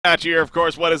At you here, of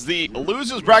course, what is the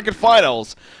losers bracket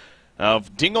finals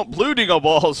of Blue Dingo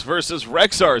Balls versus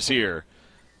Rexars here.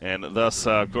 And thus,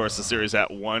 of course, the series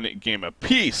at one game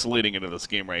apiece leading into this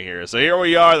game right here. So here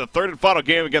we are, the third and final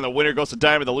game. Again, the winner goes to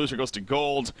diamond, the loser goes to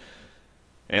gold.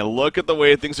 And look at the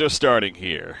way things are starting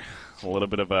here. A little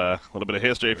bit of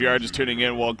history if you are just tuning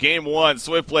in. Well, game one,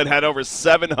 Swiftblade had over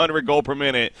 700 gold per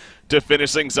minute to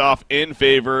finish things off in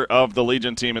favor of the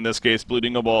Legion team, in this case, Blue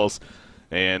Dingo Balls.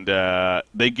 And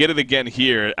they get it again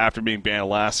here after being banned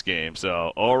last game.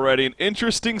 So already an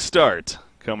interesting start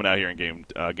coming out here in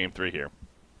game three here.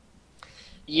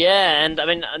 Yeah, and I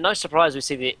mean, no surprise we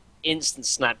see the instant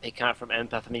snap pick out from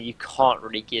Empath. I mean, you can't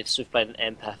really give Swiftblade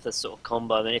and Empath this sort of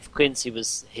combo. I mean, if Quincy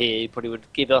was here, he probably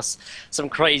would give us some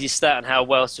crazy stat on how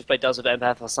well Swiftblade does with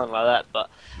Empath or something like that. But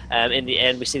in the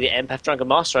end, we see the Empath Drunken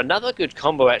Master. Another good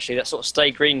combo, actually. That sort of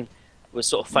Stay Green was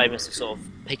sort of famous for sort of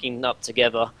picking up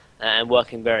together and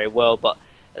working very well. But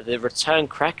the Return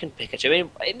Kraken pick, actually, I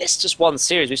mean, in this just one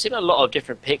series, we've seen a lot of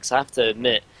different picks, I have to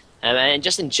admit. And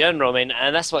just in general, I mean,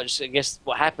 and that's what I guess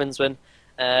what happens when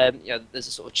there's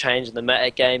a sort of change in the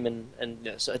meta game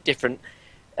and sort of different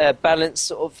balance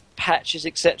sort of patches,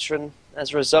 etc. And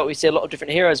as a result, we see a lot of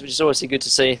different heroes, which is obviously good to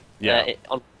see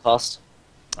on the past.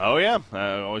 Oh yeah,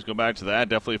 always go back to that.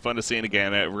 Definitely fun to see it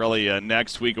again. Really,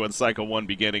 next week when Cycle 1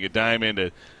 beginning at Diamond,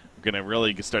 we're going to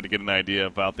really start to get an idea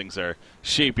of how things are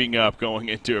shaping up going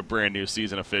into a brand new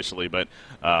season officially. But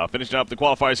finishing up the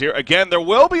qualifiers here. Again, there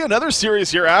will be another series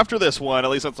here after this one.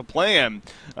 At least that's the plan.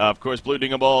 Of course, Blue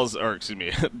Dingo Balls, or excuse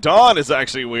me, Dawn is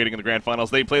actually waiting in the grand finals.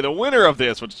 They play the winner of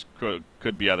this, which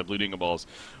could be either Blue Dingo Balls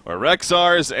or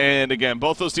Rexars. And again,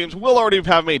 both those teams will already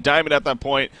have made Diamond at that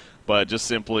point, but just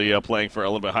simply playing for a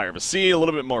little bit higher of a seed, a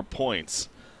little bit more points.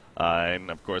 And,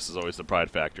 of course, there's always the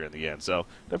pride factor in the end. So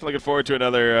definitely looking forward to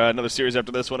another series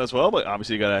after this one as well. But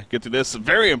obviously you got to get to this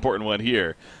very important one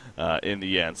here in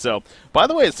the end. So, by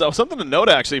the way, so something to note,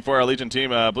 actually, for our Legion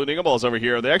team, Blue Dingo Balls over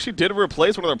here. They actually did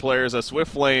replace one of their players.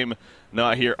 Swift Flame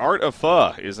not here. Art of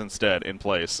Fa is instead in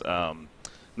place.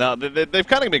 Now, they've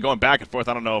kind of been going back and forth.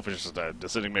 I don't know if it's just a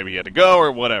decision maybe he had to go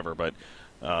or whatever. But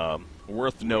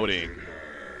worth noting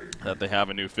that they have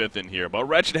a new fifth in here. But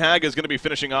Wretched Hag is going to be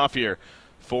finishing off here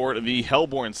for the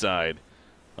Hellborn side,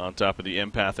 on top of the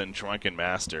Empath and Drunken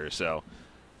Master. So,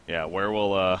 yeah, where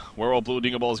will Blue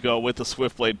Dingo Balls go with the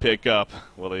Swiftblade pick up?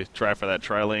 Will they try for that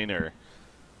tri-lane or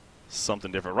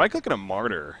something different? Right-clicking a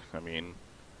Martyr, I mean...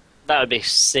 That would be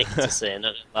sick to see. I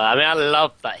mean, I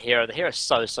love that hero. The hero's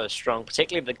so strong,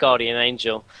 particularly the Guardian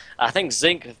Angel. I think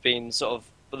Zinc have been sort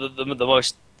of the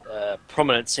most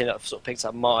prominent team that sort of picked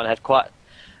up Martin, had quite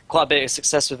a bit of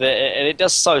success with it, and it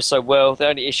does so well. The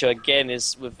only issue again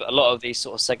is with a lot of these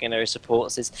sort of secondary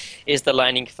supports is the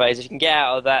laning phase. If you can get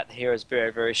out of that, the hero is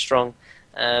very strong.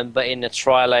 But in the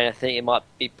tri-lane, I think it might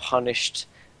be punished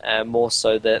more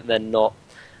so than not.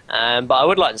 But I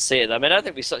would like to see it. I mean, I don't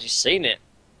think we've actually seen it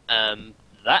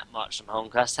that much from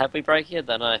Homecast. Have we, Breaky? I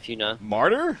don't know if you know.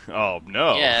 Martyr? Oh,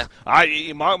 no. Yeah.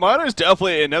 Martyr's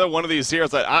definitely another one of these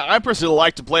heroes that I personally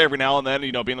like to play every now and then,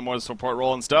 being the more support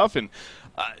role and stuff. And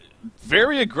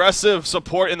very aggressive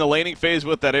support in the laning phase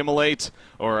with that Immolate,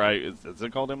 or is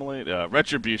it called Immolate?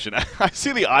 Retribution. I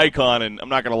see the icon, and I'm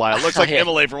not going to lie, it looks like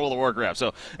Immolate from World of Warcraft.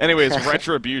 So, anyways,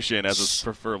 Retribution, as it's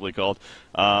preferably called.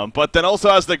 But then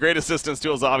also has the great assistance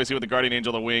tools, obviously, with the Guardian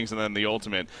Angel, the Wings, and then the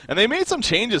Ultimate. And they made some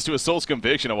changes to his Soul's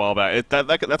Conviction a while back.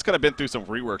 That's kind of been through some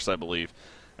reworks, I believe,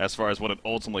 as far as what it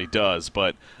ultimately does.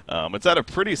 But it's at a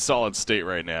pretty solid state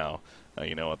right now,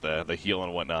 with the heal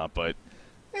and whatnot. But,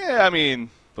 yeah, I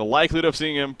mean... The likelihood of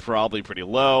seeing him probably pretty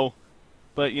low,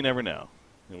 but you never know.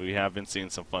 We have been seeing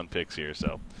some fun picks here.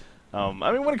 So, I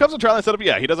mean, when it comes to trial setup,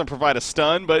 yeah, he doesn't provide a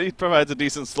stun, but he provides a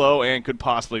decent slow and could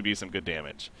possibly be some good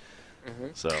damage.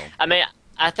 So, I mean,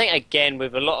 I think again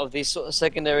with a lot of these sort of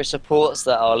secondary supports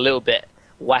that are a little bit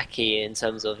wacky in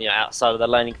terms of outside of the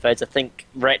laning phase, I think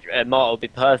Martyr would be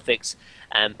perfect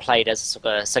and played as a sort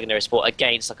of secondary support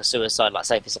against like a suicide, like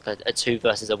say if it's like a 2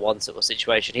 versus a 1 sort of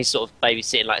situation. He's sort of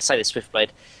babysitting, like say the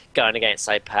Swiftblade going against,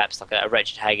 say perhaps like a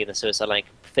Wretched Hag in the suicide lane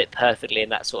can fit perfectly in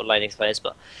that sort of laning phase.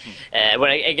 But when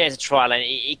against a tri lane,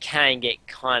 he can get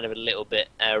kind of a little bit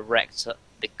wrecked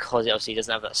because obviously he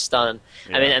doesn't have that stun.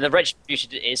 Yeah. I mean, and the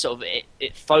Retribution is sort of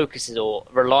it focuses or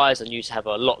relies on you to have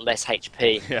a lot less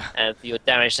HP for your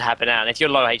damage to happen out. And if you're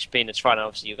low HP in the tri lane,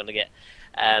 obviously you're going to get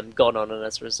gone on and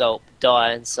as a result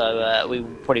die, and so we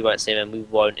probably won't see him, and we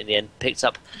won't in the end. Picked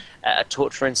up a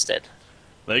Torture instead.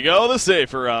 They go the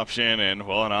safer option, and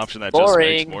well, an option that just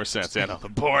makes more sense. Yeah, no, the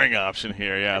boring option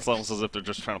here. Yeah, it's almost as if they're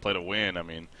just trying to play to win. I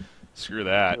mean, Screw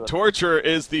that. Torture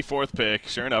is the 4th pick.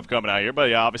 Sure enough, coming out here. But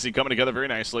yeah, obviously coming together very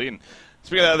nicely. And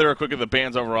speaking of that, real quick, of the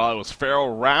bands overall, it was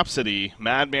Feral, Rhapsody,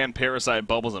 Madman, Parasite,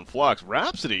 Bubbles, and Flux.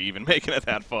 Rhapsody even making it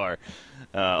that far.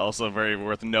 Also very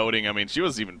worth noting. I mean, she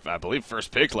was even, I believe,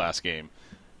 first pick last game.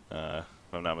 If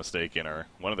I'm not mistaken, or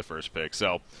one of the first picks.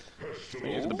 So,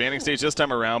 the banning stage this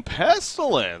time around.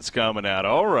 Pestilence coming out.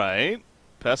 All right.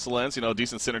 Pestilence, you know,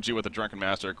 decent synergy with the Drunken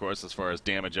Master, of course, as far as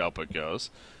damage output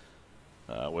goes.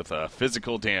 With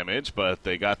physical damage, but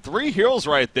they got 3 heroes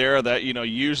right there that, you know,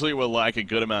 usually will like a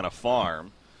good amount of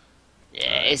farm.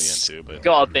 Yeah, it's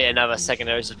got to be another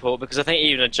secondary support, because I think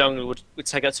even a jungle would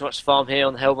take out too much farm here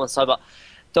on the Hellborn side, but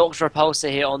Dr.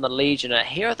 Repulsor here on the Legion, a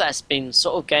hero that's been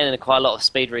sort of gaining quite a lot of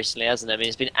speed recently, hasn't it? I mean,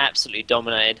 it's been absolutely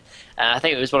dominated. I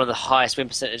think it was one of the highest win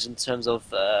percentages in terms of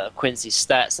Quincy's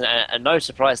stats, and no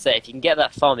surprise there. If you can get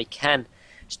that farm, he can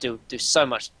still do so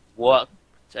much work,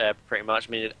 pretty much.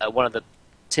 I mean, one of the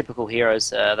typical heroes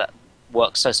that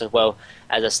works so well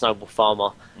as a snowball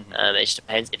farmer. It just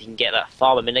depends if you can get that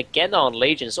farm. I mean, again on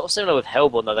Legion, sort of similar with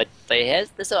Hellborn, though,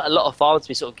 there's a lot of farms to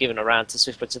be sort of given around to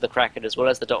Swiftfoot, to the Kraken, as well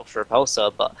as the Doctor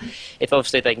Repulsor. But if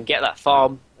obviously they can get that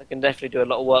farm, they can definitely do a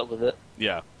lot of work with it.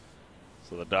 Yeah.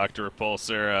 So the Doctor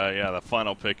Repulsor, yeah, the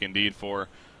final pick indeed for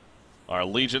our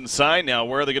Legion side. Now,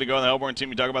 where are they going to go on the Hellborn team?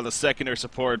 You talk about the secondary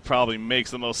support, probably makes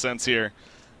the most sense here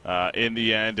in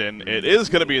the end, and it is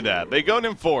going to be that. They go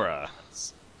Nymphora.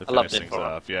 I love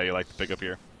Nymphora. Yeah, you like the pick up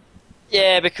here?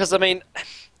 Yeah, because, I mean,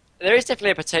 there is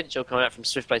definitely a potential coming out from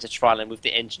Swiftblade to Trialing with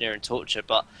the Engineer and Torture,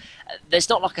 but there's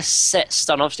not like a set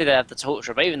stun. Obviously, they have the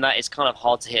Torture, but even that is kind of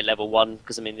hard to hit level 1,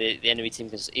 because, I mean, the enemy team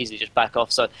can easily just back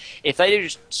off. So if they do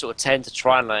just sort of tend to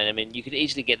Trialing, I mean, you could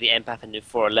easily get the Empath and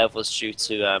Nymphora levels due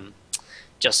to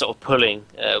just sort of pulling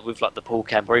with like the pool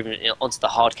camp, or even onto the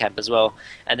hard camp as well.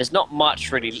 And there's not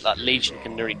much really like Legion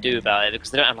can really do about it, because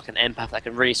they don't have like an Empath that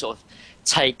can really sort of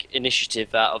take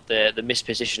initiative out of the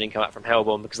mispositioning come out from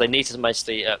Hellborn, because they need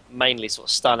to mainly sort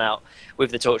of stun out with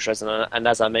the Torturers, and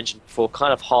as I mentioned before,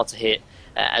 kind of hard to hit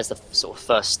as the sort of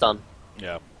first stun.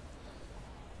 Yeah.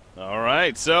 All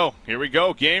right, so here we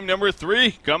go. Game number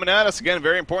 3 coming at us. Again,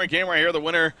 very important game right here. The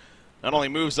winner not only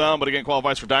moves on, but again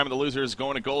qualifies for Diamond. The loser is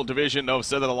going to Gold Division. No, I've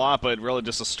said that a lot, but really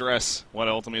just a stress what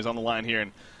ultimately is on the line here,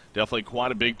 and definitely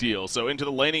quite a big deal. So into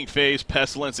the laning phase,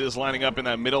 Pestilence is lining up in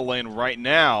that middle lane right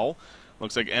now.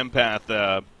 Looks like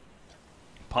Empath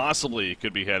possibly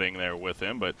could be heading there with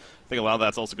him, but I think a lot of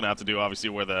that's also going to have to do, obviously,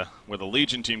 where the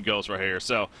Legion team goes right here.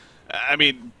 So, I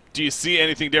mean, do you see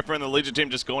anything different in the Legion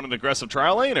team just going an aggressive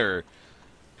trial lane, or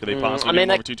could they possibly do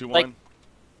more of a 2-2-1?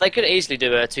 They could easily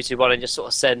do a 2-2-1 and just sort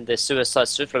of send the Suicide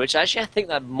Swiftfoot, which actually I think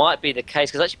that might be the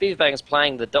case, because actually Beaverbang is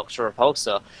playing the Doctor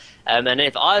Repulsor, and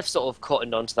if I've sort of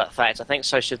cottoned onto that fact, I think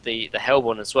so should the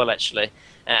Hellborn as well, actually.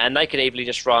 And they could easily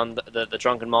just run the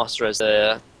Drunken Master as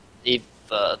the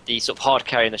sort of hard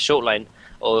carry in the short lane,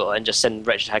 and just send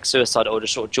Wretched Hag Suicide, or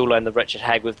just sort of dual lane the Wretched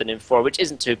Hag with the Nymphora, which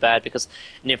isn't too bad, because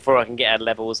Nymphora can get out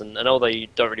levels, and although you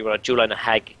don't really want to dual lane a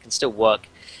Hag, it can still work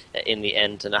in the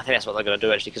end, and I think that's what they're going to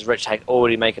do, actually, because Wretched Hag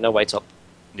already making her way top.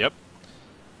 Yep.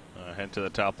 Head to the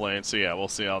top lane. So yeah, we'll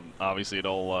see how obviously it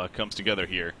all comes together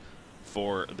here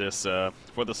for this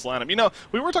lineup. You know,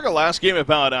 we were talking last game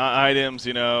about items,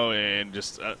 you know, and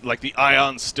just like the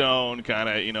Ion Stone, kind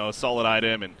of, you know, solid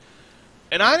item, and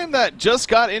an item that just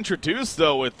got introduced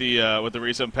though with the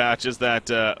recent patch is that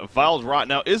Viled Rot.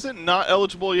 Now, isn't not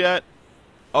eligible yet?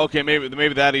 Okay,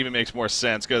 maybe that even makes more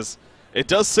sense, because it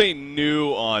does say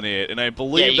new on it, and I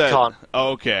believe that. Can't.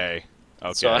 Okay.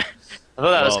 Sorry. I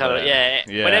thought that was kind of, yeah.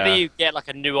 Whenever you get like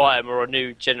a new item or a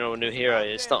new general, new hero,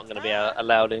 it's not going to be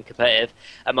allowed in competitive.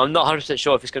 I'm not 100%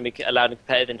 sure if it's going to be allowed in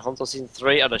competitive in Hauntel Season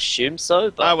 3. I'd assume so.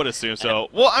 But I would assume so.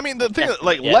 Well, I mean, the thing,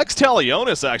 like Lex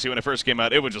Talionis, actually, when it first came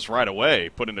out, it would just right away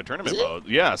put into tournament mode.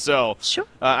 Yeah, so, sure.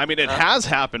 I mean, it has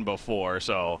happened before,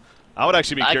 so I would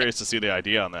actually be curious to see the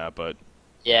idea on that, but...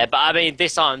 Yeah, but I mean,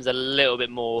 this item's a little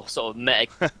bit more sort of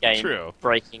meta-game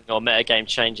breaking or meta-game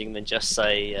changing than just,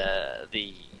 say,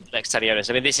 the Lex Talionis.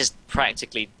 I mean, this is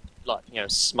practically like, you know,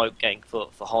 smoke gang for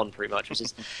Hon, pretty much, which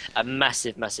is a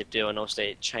massive, massive deal, and obviously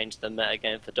it changed the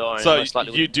meta-game for Dorian. So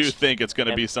you do think it's going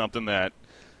to be something that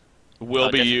will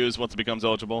be used once it becomes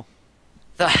eligible?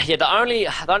 The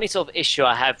only sort of issue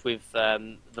I have with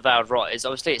the Veiled Rot is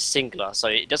obviously it's singular, so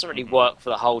it doesn't really work for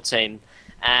the whole team,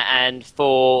 and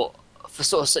for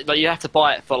sort of, like, you have to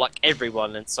buy it for like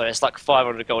everyone, and so it's like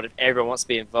 500 gold if everyone wants to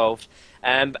be involved,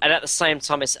 and at the same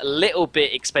time it's a little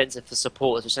bit expensive for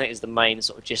supporters, which I think is the main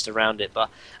sort of gist around it. But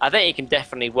I think it can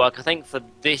definitely work. I think for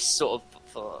this sort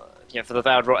of for the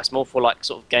Veiled Rot, it's more for like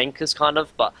sort of gankers kind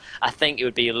of, but I think it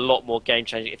would be a lot more game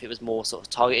changing if it was more sort of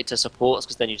targeted to supports,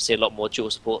 because then you'd see a lot more dual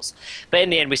supports. But in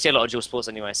the end, we see a lot of dual supports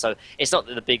anyway, so it's not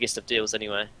the biggest of deals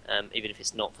anyway, even if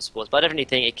it's not for supports. But I definitely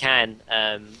think it can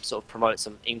sort of promote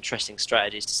some interesting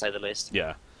strategies, to say the least.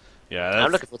 Yeah. Yeah,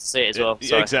 I'm looking forward to see it as well.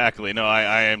 Exactly. No,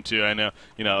 I am too. I know.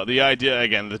 The idea,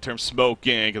 again, the term smoke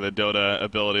gank and the Dota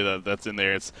ability that's in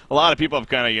there. It's a lot of people have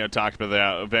kind of talked about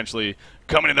that eventually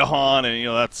coming into Han, and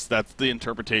that's the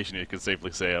interpretation you could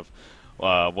safely say of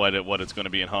what it's going to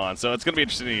be in Han. So it's going to be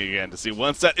interesting again to see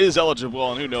once that is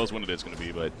eligible, and who knows when it is going to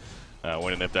be, but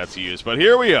when and if that's used. But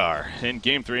here we are in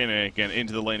Game 3, and again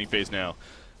into the laning phase now.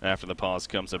 After the pause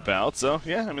comes about. So,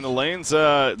 yeah, I mean, the lanes,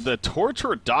 the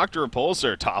Torture Dr.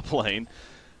 Repulsor top lane.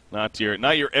 Not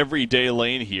your everyday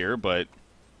lane here, but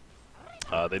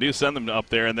they do send them up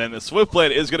there. And then the Swiftblade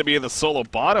is going to be in the solo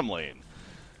bottom lane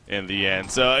in the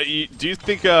end. So, do you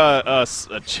think a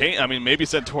chain, I mean, maybe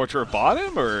send Torture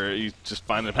bottom, or you just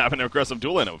find them having an aggressive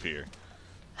dual lane over here?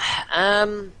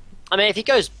 I mean, if he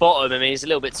goes bottom, I mean, he's a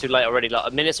little bit too late already.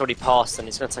 Like, a minute's already passed, and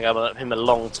it's going to take him a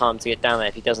long time to get down there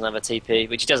if he doesn't have a TP,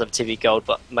 which he does have a TP gold,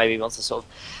 but maybe he wants to sort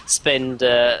of spend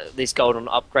these gold on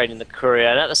upgrading the courier.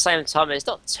 And at the same time, it's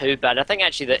not too bad. I think,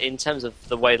 actually, that in terms of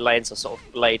the way lanes are sort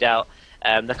of laid out,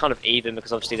 they're kind of even,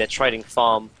 because obviously they're trading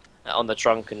farm on the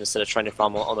Drunken instead of trading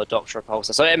farm on the Doctor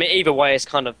Repulsor. So, I mean, either way, it's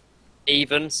kind of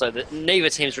even, so that neither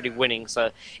team's really winning.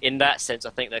 So in that sense, I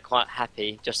think they're quite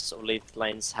happy just to sort of leave the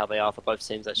lanes how they are for both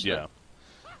teams, actually. Yeah.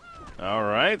 All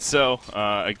right. So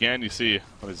again, you see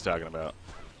what he's talking about.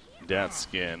 Dat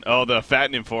skin. Oh, the Fat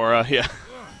Nymphora. Yeah.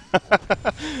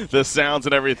 The sounds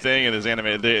and everything and his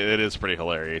animated, it is pretty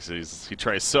hilarious. He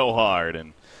tries so hard,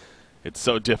 and it's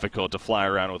so difficult to fly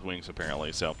around with wings,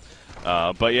 apparently. So,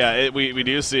 but yeah, we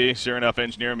do see, sure enough,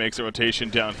 Engineer makes a rotation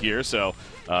down here. So,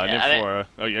 Nymphora.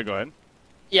 Oh yeah, go ahead.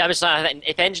 Yeah, I'm just saying,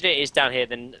 if Engineer is down here,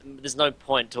 then there's no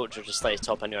point Torture just stays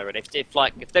top anyway. Really. If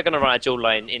they're going to run a dual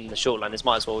lane in the short lane, they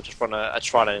might as well just run a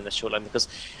tri lane in the short lane, because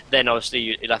then obviously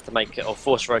you'd have to make it or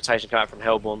force a rotation come out from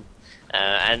Hellborn,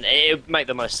 and it would make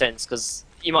the most sense, because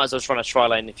you might as well just run a tri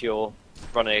lane if you're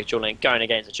running a dual lane, going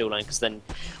against a dual lane, because then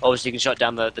obviously you can shut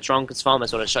down the Drunken's farm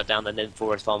as well as shut down the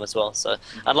Nymphora farm as well. So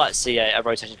I'd like to see a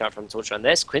rotation come out from Torture, and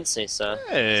there's Quincy. So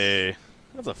hey,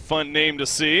 that's a fun name to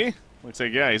see. Looks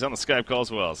like, yeah, he's on the Skype call as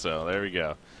well, so there we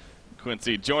go.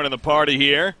 Quincy joining the party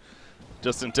here,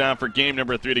 just in time for game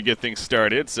number 3 to get things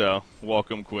started, so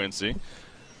welcome, Quincy.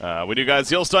 We do guys,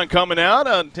 heal stun coming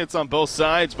out, hits on both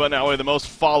sides, but now we have the most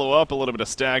follow-up, a little bit of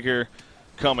stagger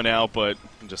coming out, but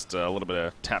just a little bit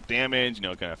of tap damage,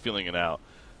 kind of feeling it out.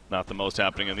 Not the most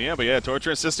happening in the end, but yeah, Torture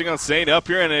insisting on staying up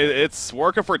here, and it's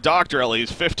working for Doctor at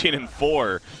least.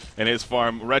 15-4 in his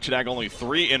farm. Wretched Ag only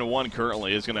 3-1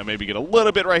 currently. He's going to maybe get a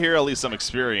little bit right here, at least some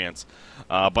experience.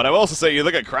 But I will also say, you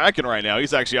look at Kraken right now,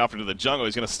 he's actually off into the jungle.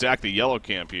 He's going to stack the yellow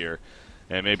camp here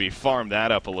and maybe farm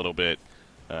that up a little bit,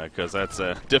 because that's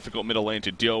a difficult middle lane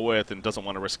to deal with and doesn't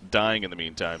want to risk dying in the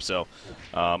meantime. So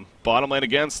bottom lane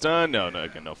again, stun. No,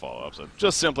 again, no follow-up. So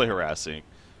just simply harassing.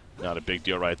 Not a big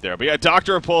deal right there. But yeah,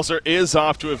 Dr. Repulsor is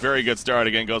off to a very good start.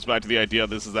 Again, goes back to the idea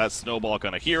this is that snowball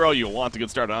kind of hero. You want to get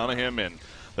started on him, and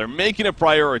they're making a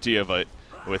priority of it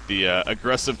with the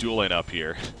aggressive dual lane up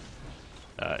here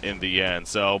in the end.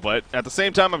 So, but at the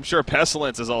same time, I'm sure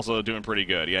Pestilence is also doing pretty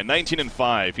good. Yeah,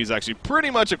 19-5. He's actually pretty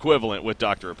much equivalent with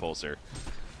Dr. Repulsor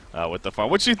with the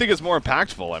farm. Which do you think is more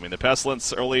impactful? I mean, the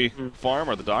Pestilence early farm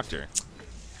or the Doctor?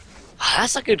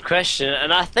 That's a good question,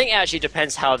 and I think it actually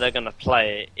depends how they're going to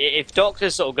play. If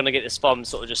Doctor's sort of going to get this farm and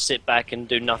sort of just sit back and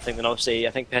do nothing, then obviously I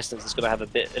think Pestilence is going to have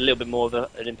a little bit more of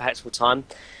an impactful time.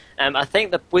 I think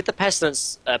that with the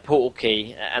Pestilence portal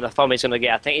key and the farm he's going to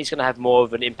get, I think he's going to have more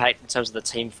of an impact in terms of the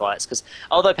team fights, because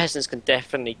although Pestilence can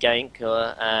definitely gank,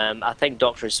 I think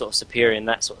Doctor is sort of superior in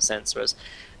that sort of sense, whereas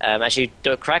actually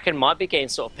Kraken might be getting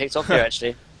sort of picked off here,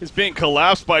 actually. He's being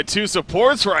collapsed by 2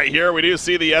 supports right here. We do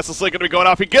see the SSL going to be going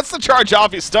off. He gets the charge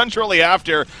off. He's stunned shortly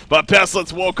after, but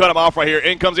Pestilence will cut him off right here.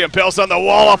 In comes the Impulse on the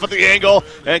wall off at the angle,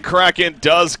 and Kraken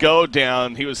does go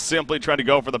down. He was simply trying to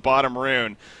go for the bottom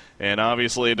rune, and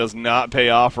obviously it does not pay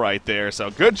off right there.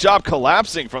 So good job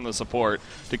collapsing from the support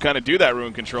to kind of do that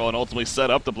rune control and ultimately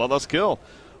set up the Bloodlust kill.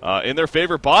 In their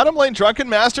favor, bottom lane, Drunken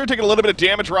Master taking a little bit of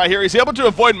damage right here. He's able to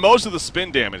avoid most of the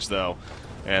spin damage, though.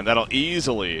 And that'll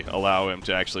easily allow him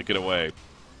to actually get away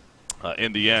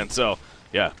in the end. So,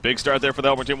 yeah, big start there for the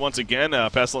Hellborn team once again.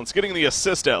 Pestilence getting the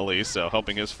assist at least, so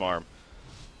helping his farm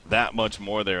that much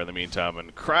more there in the meantime.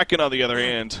 And Kraken, on the other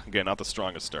hand, again, not the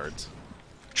strongest starts.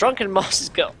 Drunken Master's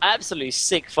got absolutely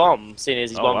sick farm, seeing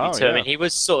as he's 1v2. Wow, yeah. I mean, he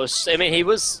was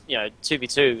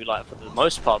 2v2, like, for the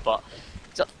most part, but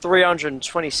He's got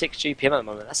 326 GPM at the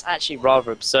moment. That's actually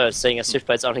rather absurd, seeing as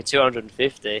Swiftblade's only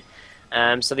 250.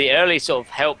 So the early sort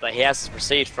of help that he has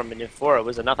received from Nymphora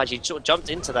was enough. Actually, sort of jumped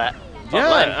into that.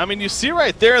 Yeah, I mean, you see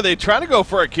right there, they try to go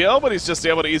for a kill, but he's just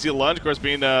able to easy lunge, of course,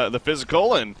 being the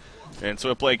physical, and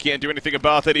Swiftblade can't do anything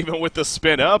about that, even with the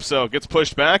spin up, so gets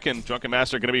pushed back, and Drunken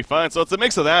Master going to be fine. So it's a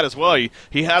mix of that as well.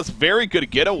 He has very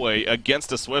good getaway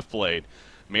against a Swiftblade,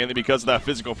 mainly because of that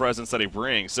physical presence that he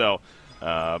brings. So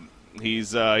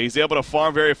he's able to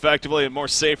farm very effectively and more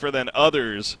safer than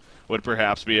others would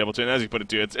perhaps be able to. And as you put it,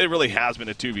 too, it really has been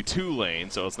a 2v2 lane,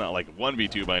 so it's not like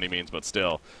 1v2 by any means, but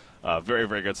still very,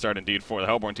 very good start indeed for the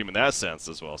Hellborn team in that sense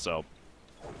as well. So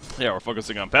yeah, we're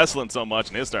focusing on Pestilence so much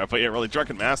in his start, but yeah, really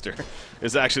Drunken Master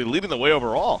is actually leading the way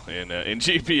overall in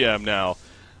GPM now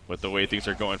with the way things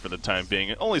are going for the time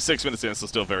being. Only 6 minutes in, so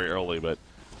still very early, but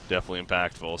definitely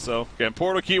impactful. So again,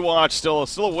 Portal Key Watch still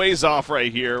a ways off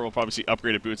right here. We'll probably see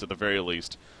upgraded boots at the very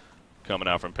least coming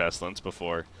out from Pestilence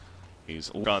before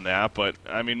he's on that. But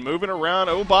I mean, moving around.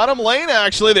 Oh, bottom lane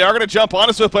actually. They are going to jump on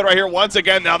a Swiftblade right here once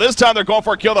again. Now this time they're going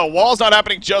for a kill. The wall's not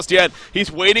happening just yet. He's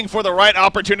waiting for the right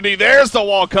opportunity. There's the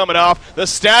wall coming off. The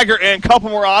stagger and couple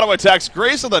more auto attacks.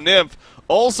 Grace of the Nymph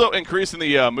also increasing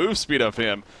the move speed of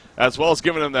him, as well as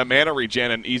giving him that mana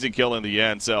regen and easy kill in the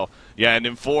end. So yeah, and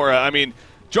Nymphora, I mean,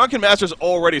 Drunken Master's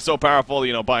already so powerful,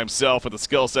 you know, by himself with the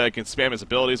skill set, can spam his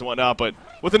abilities and whatnot, but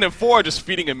with an M4 just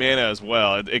feeding him mana as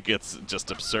well, it gets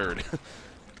just absurd. So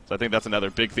I think that's another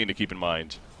big thing to keep in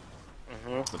mind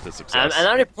with this success. And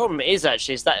the only problem is that,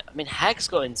 I mean, Hag's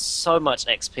got in so much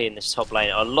XP in this top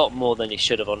lane, a lot more than he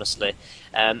should have, honestly.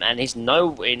 And he's in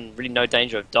really no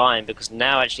danger of dying, because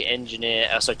now actually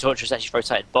Torture is actually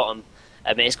rotated bottom.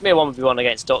 I mean, it's going to be a 1v1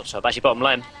 against Doctor, but actually bottom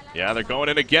lane. Yeah, they're going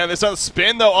in again. This on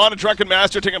spin, though, on a Drunken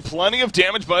Master, taking plenty of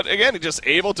damage, but again, he's just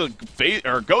able to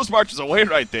Ghost Marches away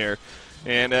right there.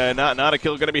 And not a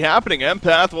kill going to be happening.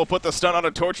 Empath will put the stun on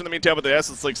a Torch in the meantime with the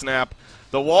Essence Leak snap.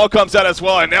 The wall comes out as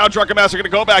well, and now Drunken Master going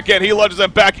to go back in. He lunges him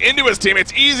back into his team.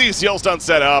 It's easy seal stun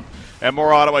set up, and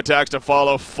more auto attacks to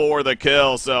follow for the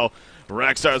kill. So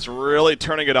Rexar's really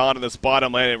turning it on in this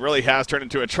bottom lane. It really has turned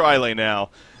into a tri-lane now.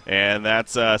 And that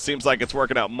seems like it's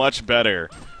working out much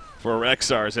better for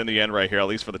Rexars in the end right here, at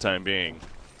least for the time being.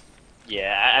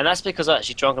 Yeah, and that's because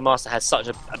actually Drunken Master had such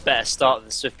a better start than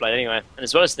Swiftblade anyway. And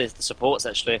as well as the supports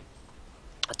actually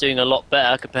are doing a lot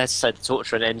better compared to, say, the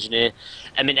Torture and Engineer.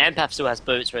 I mean, Empath still has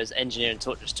boots, whereas Engineer and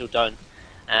Torture still don't.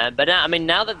 But now, I mean,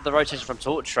 now that the rotation from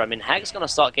Torture, I mean, Hag's going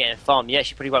to start getting farmed. Yeah,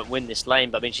 she probably won't win this lane,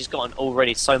 but I mean, she's gotten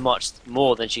already so much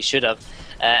more than she should have.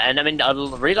 And I mean, I'd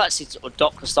really like to see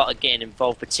Doc start getting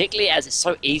involved, particularly as it's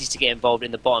so easy to get involved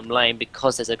in the bottom lane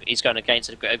because he's going against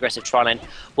an aggressive tri lane.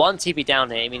 One TP down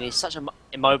here, I mean, he's such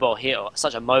a mobile hero,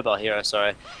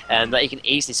 that he can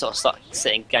easily sort of start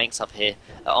setting ganks up here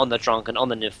on the Drunken, on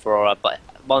the Nymphora. But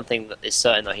one thing that is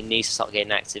certain, though, he needs to start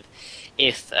getting active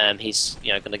if he's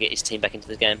going to get his team back into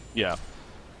the game. Yeah.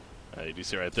 You do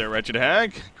see right there, Wretched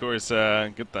Hag. Of course,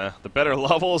 get the better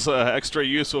levels, extra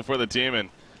useful for the team, and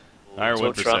higher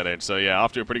win percentage. So yeah,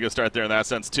 off to a pretty good start there in that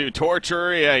sense too.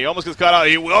 Torture, yeah, he almost gets caught out.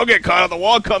 He will get caught out. The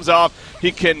wall comes off.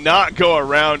 He cannot go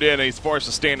around in. He's forced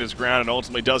to stand his ground and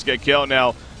ultimately does get killed.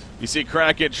 Now, you see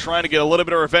Kraken trying to get a little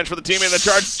bit of revenge for the team, and the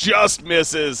charge just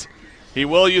misses. He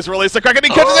will use Release the Kraken. He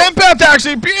catches Impact,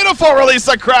 actually. Beautiful Release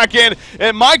the Kraken.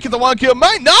 It might get the one kill.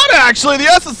 Might not, actually. The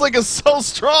Essence Link is so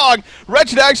strong.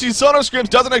 Wretched actually Sono Screams.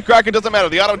 Doesn't hit Kraken. Doesn't matter.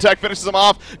 The auto attack finishes him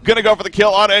off. Gonna go for the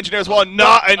kill on Engineer as well.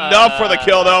 Not enough for the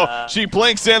kill, though. She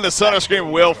blinks in. The Sono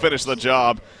Scream will finish the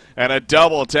job. And a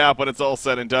double tap when it's all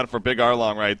said and done for Big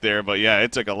Arlong right there. But, yeah,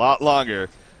 it took a lot longer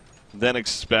than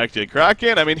expected.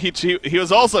 Kraken, I mean, he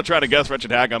was also trying to guess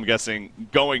Wretched Hag, I'm guessing,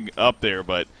 going up there,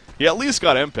 but he at least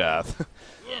got Empath.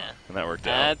 Yeah. And that worked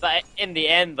out. But in the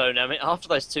end, though, I mean, after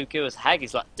those 2 kills, Hag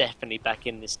is definitely back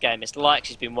in this game. It's like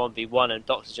she's been 1v1 and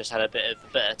Doctor's just had a bit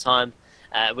of better time,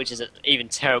 which is even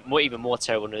more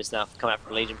terrible news now coming out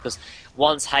from Legion, because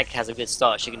once Hag has a good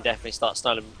start, she can definitely start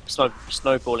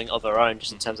snowballing of her own,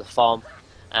 just in terms of farm.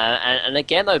 And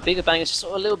again, though, Bigger Bang is just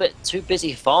sort of a little bit too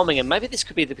busy farming, and maybe this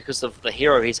could be because of the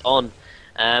hero he's on.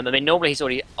 I mean, normally he's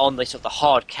already on the sort of the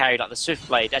hard carry, like the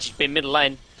Swiftblade, actually been middle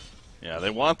lane. Yeah,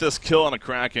 they want this kill on a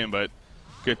Kraken, but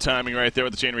good timing right there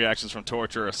with the chain reactions from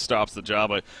Torture stops the job.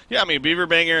 But yeah, I mean,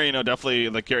 Beaverbanger, definitely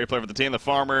the carry player for the team, the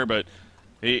farmer, but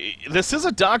this is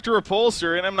a Dr.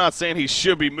 Repulsor, and I'm not saying he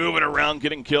should be moving around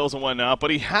getting kills and whatnot,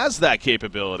 but he has that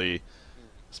capability,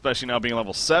 especially now being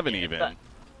level 7 even.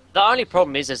 The only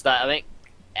problem is that, I mean,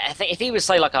 I think if he was,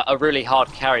 say, like a really hard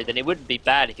carry, then it wouldn't be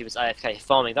bad if he was AFK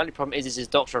farming. The only problem is his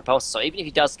Doctor Repulsor. So even if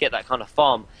he does get that kind of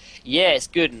farm, yeah, it's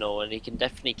good and all, and he can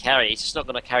definitely carry. He's just not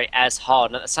going to carry as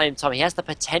hard. And at the same time, he has the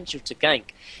potential to gank.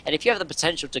 And if you have the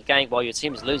potential to gank while your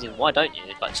team is losing, why don't you?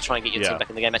 Like, just try and get your team back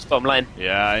in the game. That's bottom lane.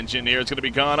 Yeah, Engineer's going to be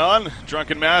gone on.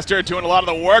 Drunken Master doing a lot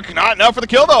of the work. Not enough for the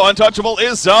kill, though. Untouchable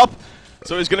is up.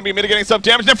 So he's going to be mitigating some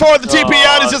damage. And forward, the TP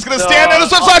out is just going to stand there. The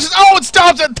Swift Flashes. Oh, it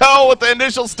stops it, though, with the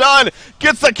initial stun.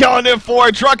 Gets the kill on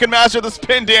N4. Drunken Master, the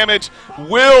spin damage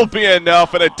will be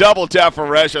enough. And a double tap for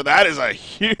Resher. That is a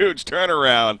huge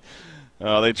turnaround.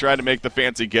 They tried to make the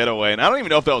fancy getaway. And I don't even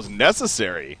know if that was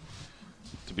necessary,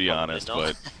 to be honest.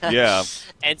 But, yeah.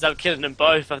 Ends up killing them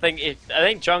both. I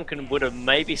think Drunken would have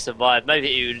maybe survived.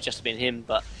 Maybe it would have just been him.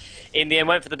 But in the end,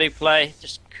 went for the big play.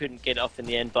 Just couldn't get it off in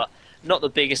the end. But not the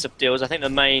biggest of deals. I think the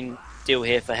main deal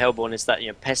here for Hellborn is that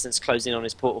Pestilence closing on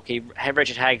his portal key.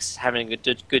 Wretched Hag's having a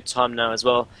good time now as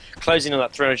well, closing on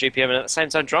that 300 GPM, and at the same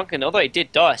time Drunken, although he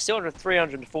did die, still under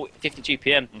 350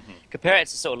 GPM. Compare it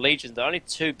to sort of Legions. The only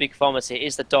two big farmers here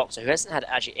is the Doctor, who hasn't had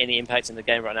actually any impact in the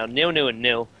game right now. 0-0 and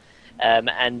 0,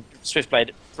 and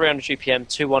Swiftblade 300 GPM,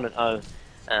 2-1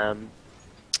 and 0.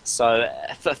 So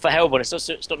for Hellborn, it's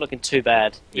not looking too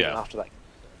bad even after that.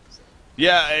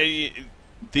 Yeah.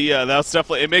 That's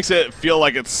definitely, it makes it feel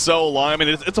like it's so long. I mean,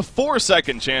 it's a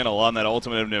 4-second channel on that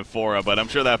Ultimate of Nymphora, but I'm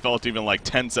sure that felt even like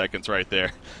 10 seconds right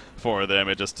there for them.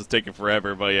 It just is taking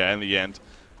forever, but yeah, in the end,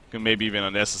 maybe even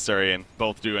unnecessary, and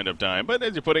both do end up dying. But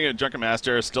as you're putting it, Drunken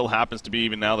Master still happens to be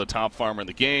even now the top farmer in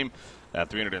the game at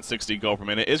 360 gold per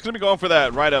minute. Is going to be going for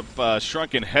that right-up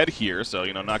Shrunken Head here, so,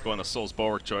 not going the Soul's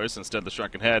Bulwark choice, instead the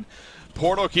Shrunken Head.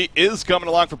 Portal Key is coming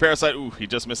along for Parasite. Ooh, he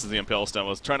just misses the Impel Stun.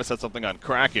 Was trying to set something on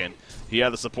Kraken. He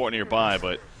had the support nearby,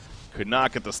 but could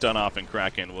not get the stun off, and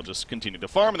Kraken will just continue to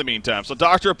farm in the meantime. So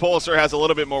Dr. Repulsor has a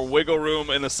little bit more wiggle room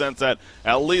in the sense that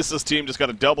at least this team just got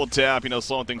a double tap,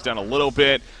 slowing things down a little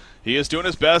bit. He is doing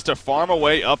his best to farm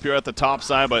away up here at the top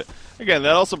side, but again,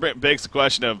 that also begs the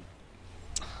question of,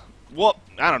 well,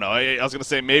 I don't know. I was going to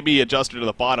say maybe adjust to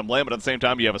the bottom lane, but at the same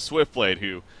time, you have a Swiftblade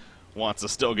who wants to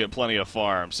still get plenty of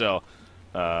farm. So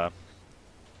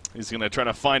he's going to try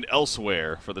to find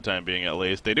elsewhere for the time being, at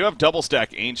least. They do have double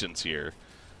stack Ancients here.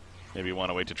 Maybe you want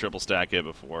to wait to triple stack it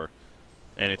before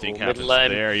anything happens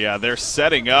there. Yeah, they're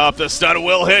setting up. The stun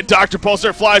will hit. Dr.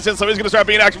 Repulsor flies in, so he's going to start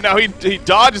being active now. He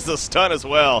dodges the stun as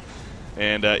well.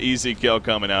 And easy kill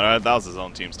coming out. That was his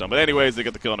own team stun. But anyways, they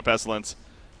get the kill on a Pestilence.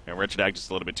 And Wretched Hag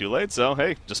just a little bit too late, so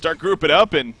hey, just start grouping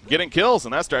up and getting kills,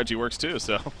 and that strategy works too,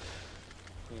 so.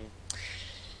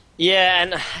 Yeah,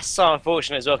 and so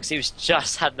unfortunate as well, because he was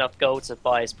just had enough gold to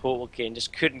buy his portal key and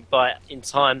just couldn't buy it in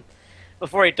time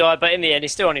before he died, but in the end,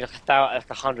 he's still only like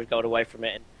 100 gold away from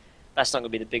it, and that's not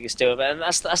going to be the biggest deal. And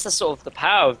that's the sort of the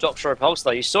power of Dr. Repulsor,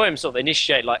 though. You saw him sort of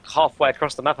initiate like halfway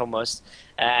across the map almost,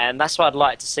 and that's what I'd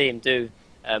like to see him do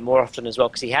more often as well,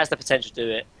 because he has the potential to do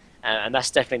it. And that's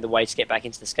definitely the way to get back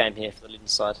into this game here for the Legion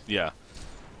side. Yeah.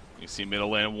 You see middle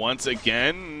lane once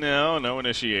again. No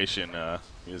initiation.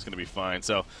 He's going to be fine.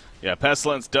 So, yeah,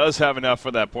 Pestilence does have enough for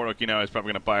that portal key now. He's probably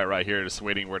going to buy it right here, just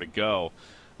waiting where to go.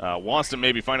 Wants to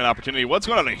maybe find an opportunity. What's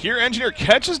going on here? Engineer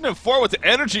catches Nymphora with the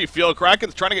energy field.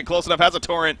 Kraken's trying to get close enough, has a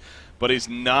torrent, but he's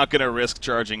not going to risk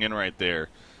charging in right there,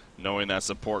 knowing that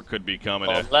support could be coming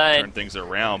to turn things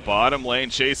around. Bottom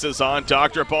lane chases on.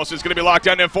 Dr. Repulsor is going to be locked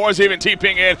down. Nymfora's even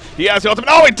TPing in. He has the ultimate.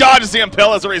 Oh, he dodges the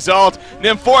Impel as a result.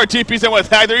 Nymphora TPs in with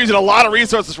Hag. They're using a lot of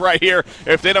resources right here.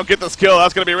 If they don't get this kill,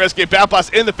 that's going to be risky.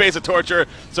 Batblast in the face of Torture,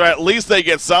 so at least they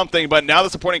get something. But now the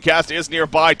supporting cast is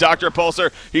nearby. Dr.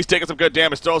 Repulsor, he's taking some good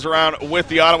damage. Throws around with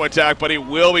the auto attack, but he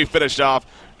will be finished off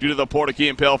due to the portal key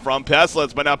Impel from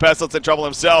Pestilence, but now Pestilence in trouble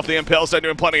himself. The Impel starting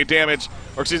doing plenty of damage,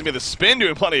 or excuse me, the spin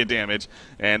doing plenty of damage,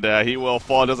 and he will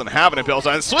fall. Doesn't have an Impel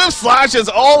sign. Swift slashes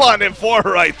all on him for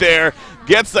right there.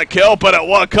 Gets the kill, but at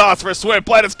what cost for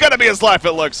Swiftblade? It's going to be his life,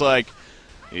 it looks like.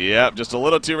 Yep, just a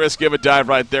little too risky of a dive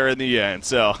right there in the end.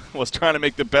 So, was trying to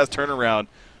make the best turnaround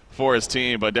for his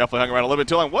team, but definitely hung around a little bit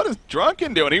too long. What is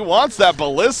Drunken doing? He wants that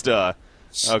Ballista.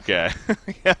 Okay.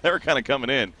 Yeah, they were kind of coming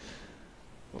in.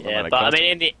 Yeah, but I mean,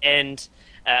 in the end,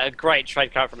 a great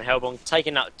trade card from Hellborn,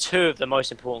 taking out two of the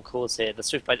most important cores here, the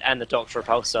Swiftblade and the Doctor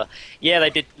Repulsor. Yeah, they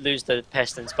did lose the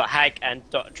Pestilence, but Hag and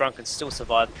Drunken still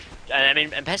survived. And I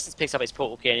mean, and Pestilence picks up his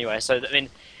portal key anyway, so I mean,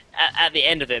 at the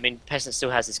end of it, I mean, Pestilence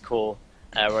still has his core,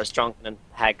 whereas Drunken and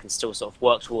Hag can still sort of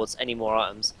work towards any more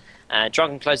items.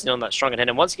 Drunken closing on that Shrunken Head,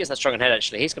 and once he gets that Shrunken Head,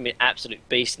 actually, he's going to be an absolute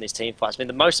beast in these team fights. I mean,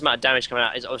 the most amount of damage coming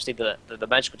out is obviously the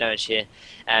magical damage here,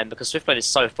 because Swiftblade is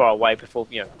so far away before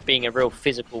being a real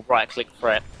physical right-click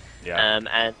threat. Yeah. And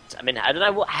I mean, I don't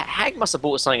know what Hag must have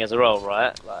bought something as well,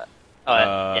 right? Like,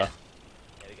 yeah.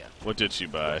 What did she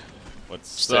buy? What's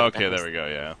So okay? There we go.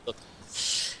 Yeah.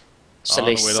 Just On at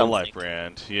the least way to something. light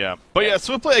brand, yeah. But yeah,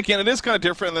 Swift Play again, it is kind of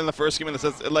different than the first game in the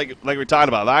sense, like we talked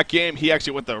about. That game, he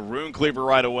actually went the Rune Cleaver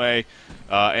right away,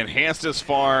 enhanced his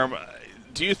farm.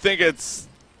 Do you think it's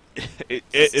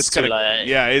kind of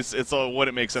yeah, it's would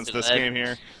it make sense this game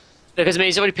here? Because I mean,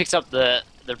 he's already picked up the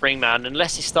Ringman.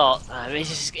 Unless he starts, I mean,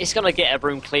 he's going to get a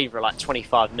Rune Cleaver at like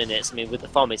 25 minutes. I mean, with the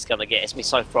farm he's going to get, it's going to be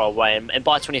so far away, and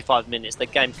by 25 minutes, the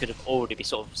game could have already be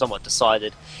sort of somewhat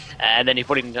decided. And then he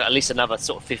probably need at least another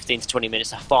sort of 15 to 20 minutes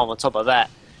to farm on top of that.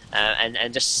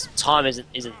 And just time isn't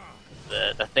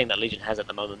the thing that Legion has at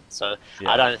the moment. So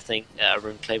yeah. I don't think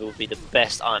Rune Cleaver would be the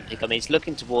best item pick. I mean, he's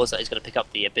looking towards that. He's going to pick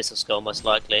up the Abyssal Skull most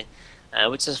likely,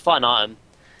 which is a fine item.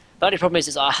 The only problem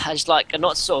is I just like,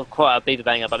 not sort of quite a beaver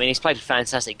banger, but I mean, he's played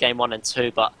fantastic game 1 and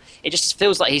 2, but it just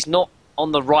feels like he's not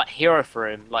on the right hero for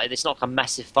him. Like, it's not like a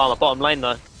massive farmer. Bottom lane,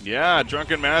 though. Yeah,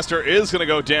 Drunken Master is going to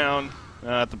go down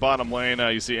at the bottom lane.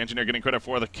 You see Engineer getting credit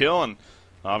for the kill, and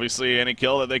obviously any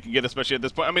kill that they can get, especially at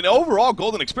this point. I mean, overall,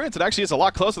 Golden Experience, it actually is a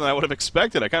lot closer than I would have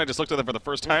expected. I kind of just looked at it for the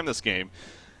first time this game,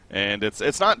 and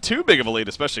it's not too big of a lead,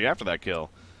 especially after that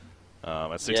kill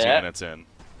at 16 minutes in.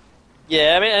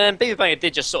 Yeah, I mean, and Beaver Banger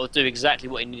did just sort of do exactly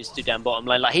what he needed to do down bottom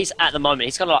lane. Like, he's at the moment,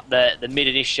 he's kind of like the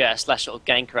mid-initiator / sort of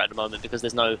ganker at the moment because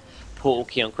there's no portal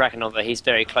key on Krakenova. He's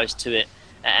very close to it,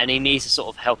 and he needs to sort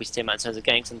of help his team out in terms of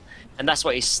ganks, and that's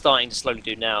what he's starting to slowly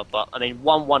do now. But, I mean,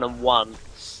 1-1-1,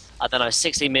 I don't know,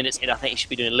 60 minutes in, I think he should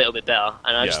be doing a little bit better.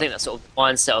 And I just think that sort of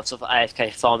mindset of sort of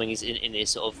AFK farming is in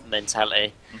his sort of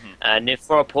mentality. And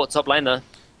for a port top lane, though.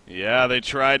 Yeah, they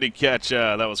tried to catch,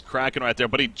 that was Kraken right there,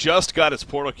 but he just got his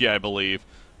portal key, I believe,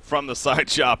 from the side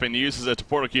shop and uses it to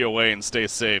portal key away and stay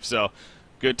safe. So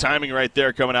good timing right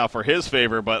there coming out for his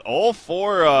favor, but all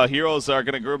 4 heroes are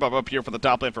going to group up here for the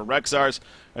top lane for Rexars.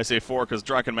 I say 4 because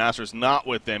Drunken Master's not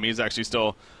with them. He's actually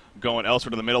still going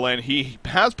elsewhere to the middle lane. He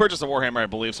has purchased a Warhammer, I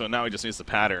believe, so now he just needs the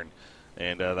pattern.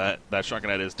 And that Shrunken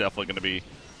Head is definitely going to be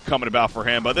coming about for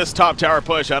him. But this top tower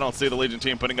push, I don't see the Legion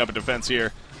team putting up a defense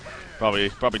here.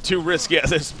 Probably too risky at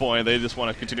this point. They just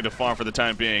want to continue to farm for the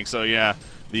time being. So yeah,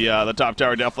 the top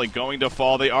tower definitely going to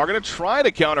fall. They are going to try to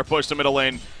counter push the middle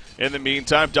lane. In the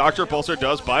meantime, Dr. Pulsar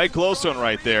does buy a glowstone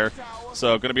right there.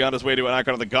 So going to be on his way to an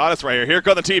Icon of the Goddess right here. Here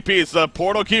come the TPs. The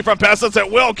portal key from Pestilence.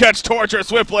 It will catch Torture.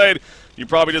 Switchblade. You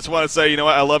probably just want to say, you know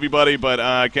what, I love you, buddy, but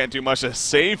I can't do much to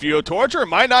save you. Torture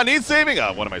might not need saving.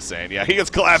 What am I saying? Yeah, he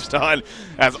gets collapsed on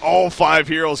as all 5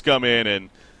 heroes come in and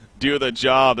do the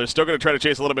job. They're still going to try to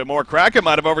chase a little bit more. Kraken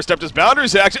might have overstepped his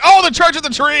boundaries, actually. Oh, the charge of the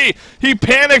tree! He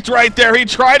panicked right there. He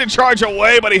tried to charge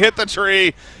away, but he hit the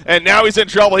tree, and now he's in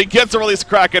trouble. He gets the release of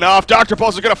Kraken off. Dr.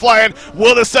 Pulse is going to fly in.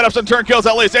 Will this set up some turn kills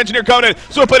at least? Engineer coming in.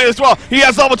 Swift it as well. He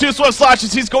has level 2 Swift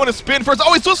Slashes. He's going to spin first.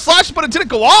 Oh, he Swift Slashes, but it didn't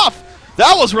go off.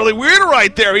 That was really weird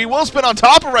right there. He will spin on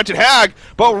top of Wretched Hag,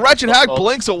 but Wretched Hag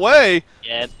blinks away.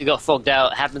 Yeah, he got fogged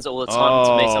out. It happens all the time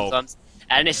to me sometimes.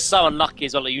 And it's so unlucky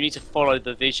as well. Like, you need to follow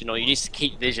the vision, or you need to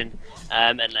keep vision,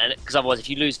 and because otherwise, if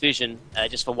you lose vision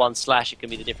just for 1 slash, it can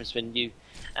be the difference between you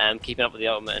keeping up with the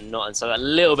ultimate and not. And so a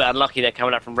little bit unlucky there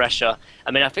coming out from Resha.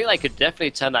 I mean, I think they could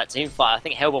definitely turn that team fight. I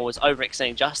think Hellborn was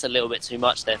overextending just a little bit too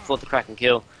much there for the Kraken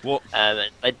kill. Well,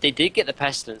 they did get the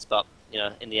Pestilence, but you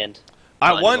know, in the end,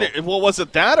 I wonder. Well, was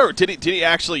it that, or did he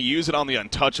actually use it on the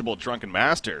untouchable Drunken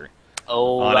Master?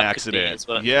 Oh, on accident.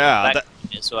 Well. Yeah.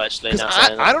 Actually,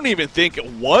 I don't even think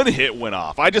 1 hit went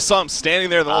off. I just saw him standing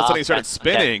there, and then all of a sudden he started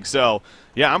spinning. Okay. So,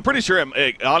 yeah, I'm pretty sure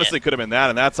it honestly could have been that,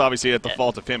 and that's obviously at the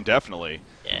fault of him, definitely.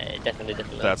 Yeah, definitely.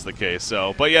 That's the case.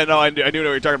 So, but yeah, no, I knew what you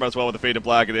were talking about as well with the Faded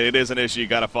Black. It is an issue. You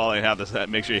got to follow and have this.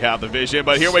 Make sure you have the vision.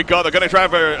 But here we go. They're going to try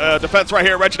for defense right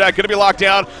here. Wretched Hag going to be locked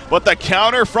down, but the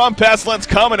counter from Pestilence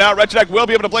coming out. Wretched Hag will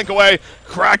be able to blink away.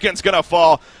 Kraken's going to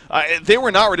fall. They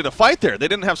were not ready to fight there. They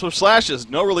didn't have Swift Slashes.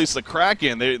 No release of the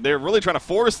Kraken. They're really trying to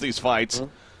force these fights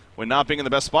when not being in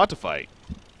the best spot to fight.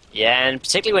 Yeah, and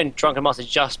particularly when Drunken Master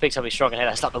just picks up his Shrunken Head,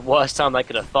 that's like the worst time they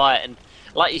could have fight. And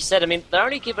like you said, I mean, they're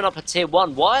only giving up a tier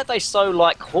 1. Why are they so,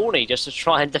 like, horny just to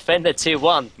try and defend their tier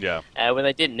 1? Yeah. When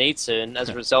they didn't need to, and as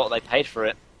a result, they paid for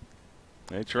it.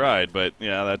 They tried, but,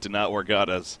 yeah, that did not work out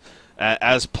as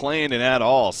planned and at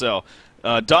all. So,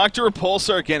 Dr.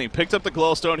 Pulsar, again, he picked up the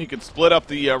Glowstone. He could split up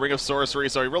the Ring of Sorcery,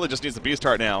 so he really just needs the Beast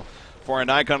Heart now for an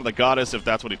Icon of the Goddess, if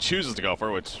that's what he chooses to go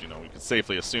for, which, you know, we can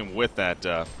safely assume with that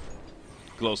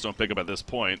Glowstone pickup at this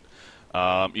point.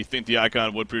 You think the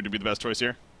Icon would prove to be the best choice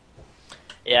here?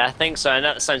 Yeah, I think so. And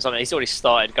at the same time, he's already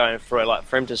started going for it. Like,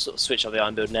 for him to sort of switch up the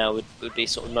Iron Build now would be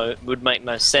sort of would make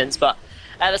no sense. But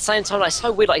at the same time, like, it's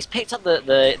so weird. Like, he's picked up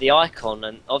the Icon,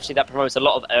 and obviously that promotes a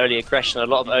lot of early aggression, a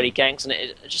lot of early ganks, and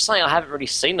it's just something I haven't really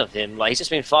seen of him. Like, he's just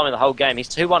been farming the whole game. He's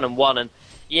 2-1-1, and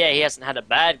yeah, he hasn't had a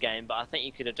bad game, but I think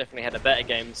he could have definitely had a better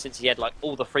game since he had like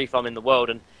all the free farm in the world,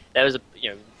 and there was a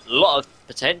lot of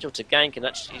potential to gank, and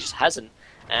actually he just hasn't.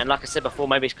 And like I said before,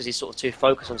 maybe it's because he's sort of too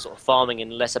focused on sort of farming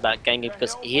and less about ganking,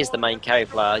 because he is the main carry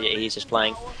player, yet he's just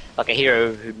playing like a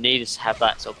hero who needs to have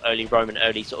that sort of early roam and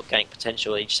early sort of gank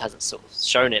potential. He just hasn't sort of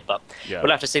shown it, but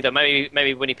we'll have to see though.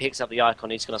 Maybe when he picks up the icon,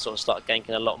 he's going to sort of start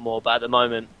ganking a lot more. But at the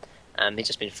moment, he's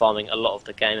just been farming a lot of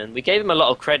the game, and we gave him a lot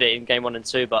of credit in game 1 and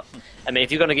 2. But I mean,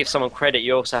 if you're going to give someone credit,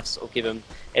 you also have to sort of give him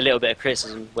a little bit of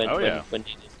criticism when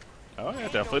needed. Oh yeah,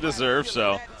 definitely deserved.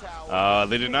 So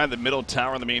they denied the middle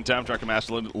tower in the meantime.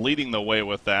 Master leading the way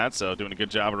with that, so doing a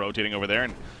good job of rotating over there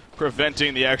and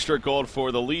preventing the extra gold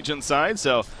for the Legion side.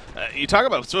 So you talk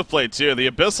about Swiftblade too.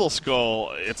 The Abyssal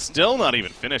Skull, it's still not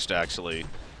even finished actually.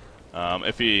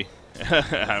 If he,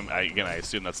 I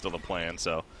assume that's still the plan.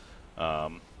 So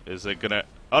is it gonna?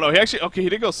 Oh no, he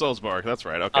did go Soulsbark. That's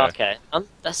right. Okay. Okay.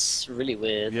 That's really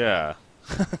weird. Yeah.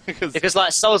 Because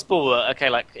like Soul's Bulwark, okay,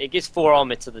 like it gives 4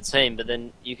 armor to the team, but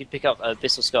then you could pick up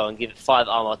Abyssal Skull and give it 5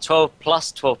 armor, 12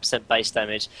 plus 12% base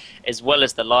damage, as well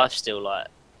as the lifesteal. Like,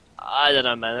 I don't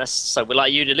know, man. That's so.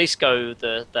 Like, you'd at least go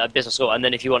the Abyssal Skull, and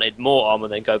then if you wanted more armor,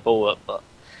 then go Bulwark. But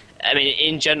I mean,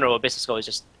 in general, Abyssal Skull is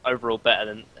just overall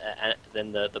better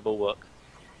than the Bulwark.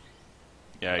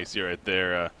 Yeah, you see right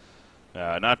there.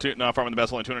 Not farming the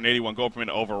best, only 281 gold per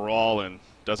minute overall, and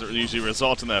doesn't usually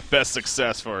result in the best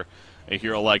success for a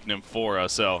hero like Nymphora,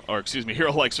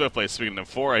 hero like Swiftblade. Speaking of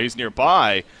Nymphora, he's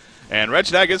nearby, and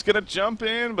Wretched Hag is going to jump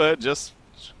in, but just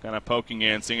kind of poking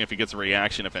in, seeing if he gets a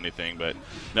reaction, if anything, but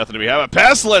nothing to be had. But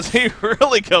Pestilence, he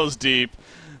really goes deep,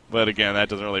 but again, that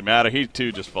doesn't really matter. He,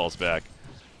 too, just falls back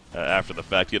after the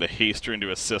fact. He had a Haster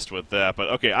to assist with that. But,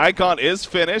 okay, Icon is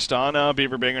finished on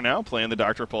Beaverbanger now, playing the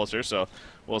Dr. Repulsor, so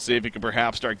we'll see if he can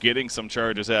perhaps start getting some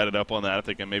charges added up on that, if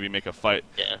they can maybe make a fight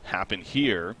happen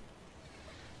here.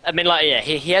 I mean, like, yeah,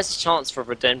 he has a chance for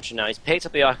redemption now. He's picked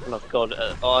up the Icon of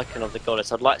the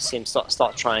Goddess. I'd like to see him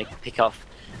start trying to pick off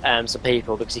some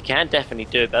people, because he can definitely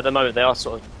do it. But at the moment, they are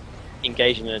sort of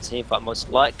engaging in a team fight, most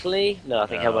likely. No, I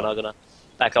think Hellbound are going to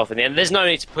back off in the end. There's no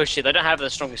need to push it. They don't have the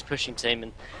strongest pushing team,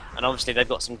 and obviously they've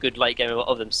got some good late game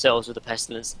of themselves with the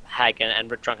Pestilence, Hag, and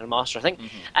Drunken Master. I think,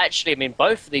 actually, I mean,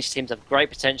 both of these teams have great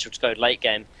potential to go late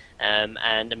game. And,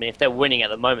 I mean, if they're winning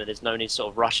at the moment, there's no need to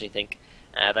sort of rush anything.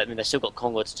 I mean, they've still got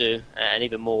Congo to do, and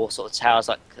even more sort of towers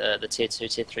like the Tier 2,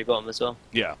 Tier 3 bottom as well.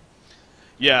 Yeah.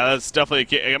 Yeah, that's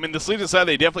definitely. I mean, this Legion side,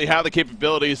 they definitely have the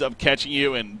capabilities of catching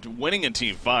you and winning a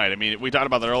team fight. I mean, we talked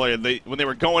about that earlier. When they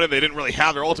were going in, they didn't really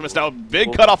have their ultimates. Now,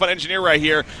 big cutoff on Engineer right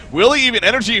here. Will he even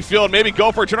energy field? Maybe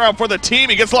go for a turnaround for the team.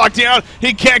 He gets locked down.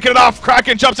 He can't get it off.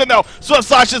 Kraken jumps in though. Swift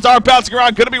slashes are bouncing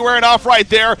around. Going to be wearing off right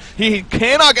there. He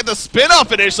cannot get the spin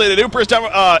off initially. The Duper's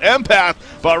empath,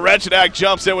 but Wretched Hag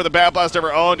jumps in with a Bat Blast of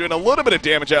her own, doing a little bit of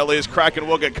damage at least. Kraken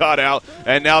will get caught out,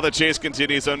 and now the chase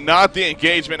continues. So not the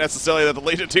engagement necessarily that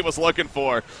the Legion team was looking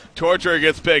for. Torturer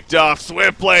gets picked off.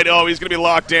 Swiftblade, oh, he's going to be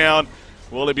locked down.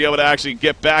 Will he be able to actually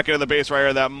get back into the base right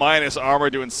here? That minus armor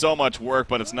doing so much work,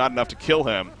 but it's not enough to kill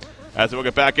him. As we'll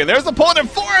get back in. There's the pull in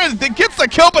Forest that gets the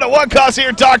kill, but at what cost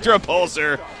here? Dr.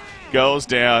 Repulsor goes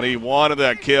down. He wanted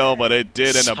that kill, but it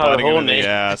did end up biting him in the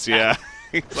ass. Yeah.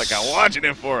 He's like, I'm watching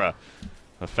him for a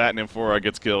fat Nymphora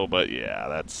gets killed, but yeah,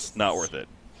 that's not worth it.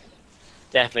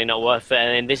 Definitely not worth it,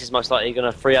 and this is most likely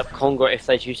going to free up Congo if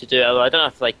they choose to do it, although I don't know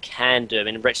if they can do it. I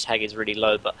mean, Wretched Hag is really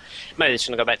low, but maybe they're just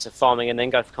going to go back to farming and then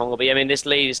go for Congo. But I mean, this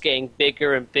lead is getting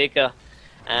bigger and bigger,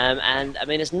 and I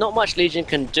mean, there's not much Legion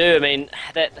can do. I mean,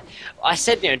 I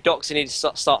said, Doxy needs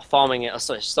to start farming it, or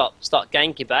start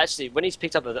ganking, but actually, when he's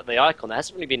picked up the icon, there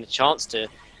hasn't really been a chance to.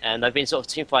 And they've been sort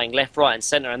of team fighting left, right, and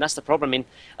centre, and that's the problem. I mean,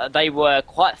 they were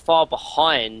quite far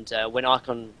behind when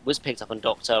Icon was picked up on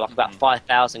Doctor, like about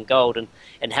 5,000 gold, and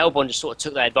Hellbound just sort of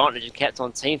took that advantage and kept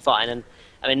on team fighting. And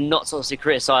I mean, not to obviously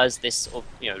criticise this sort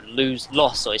of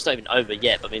loss, or it's not even over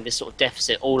yet. But I mean, this sort of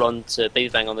deficit all on to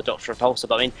Beaverbang on the Doctor Repulsor.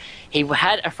 But I mean, he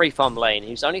had a free farm lane.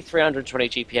 He was only 320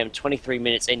 GPM, 23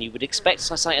 minutes in. You would expect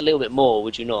something a little bit more,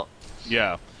 would you not?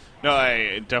 Yeah, no,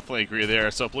 I definitely agree there.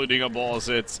 So Blue Dingo Balls,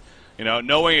 it's.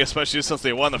 Knowing, especially since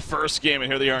they won the first game,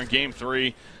 and here they are in Game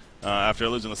 3, after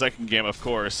losing the second game, of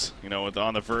course,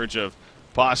 on the verge of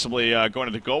possibly going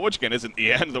to the goal, which, again, isn't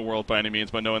the end of the world by any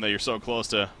means, but knowing that you're so close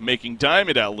to making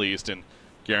Diamond at least, and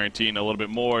guaranteeing a little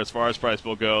bit more as far as prize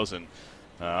pool goes, and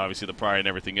obviously the pride and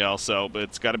everything else, so but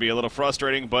it's got to be a little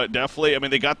frustrating, but definitely, I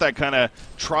mean, they got that kind of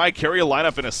try-carry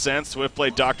lineup in a sense.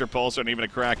 Swiftblade, Dr. Pulsar, and even a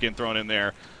Kraken thrown in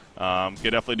there.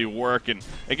 Could definitely do work. And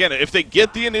again, if they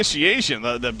get the initiation,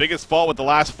 the biggest fault with the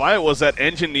last fight was that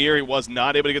Engineer, he was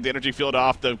not able to get the energy field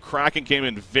off. The Kraken came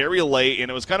in very late,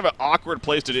 and it was kind of an awkward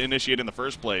place to initiate in the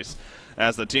first place,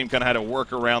 as the team kind of had to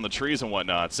work around the trees and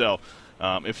whatnot. So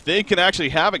if they can actually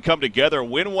have it come together,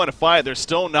 win one fight, they're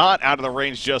still not out of the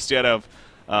range just yet of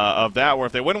that, where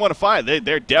if they win one fight, they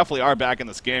definitely are back in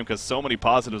this game, because so many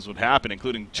positives would happen,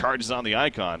 including charges on the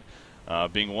icon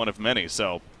being one of many.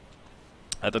 So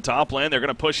at the top lane, they're going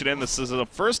to push it in. This is the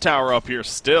first tower up here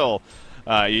still.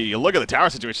 You look at the tower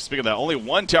situation, speaking of that, only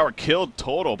one tower killed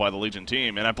total by the Legion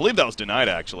team, and I believe that was denied,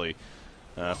 actually,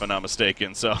 if I'm not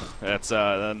mistaken. So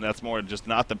that's more just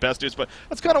not the best news, but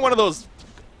that's kind of one of those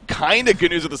kind of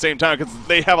good news at the same time, because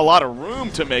they have a lot of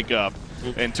room to make up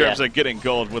in terms of getting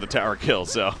gold with a tower kill.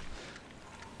 So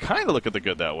kind of look at the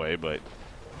good that way, but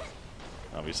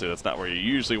obviously that's not where you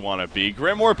usually want to be.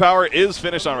 Grimoire power is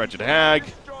finished on Wretched Hag,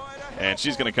 and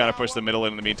she's going to kind of push the middle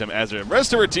lane in the meantime as the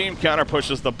rest of her team counter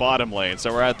pushes the bottom lane.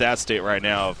 So we're at that state right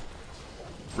now of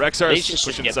Rexar's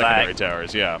pushing secondary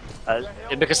towers,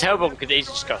 because Hellborn could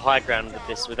easily just go high ground with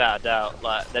this without a doubt.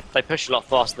 Like they push a lot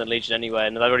faster than Legion anyway,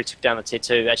 and they already took down the tier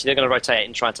 2. Actually, they're going to rotate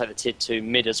and try and take the tier 2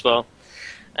 mid as well.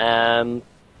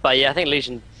 But yeah, I think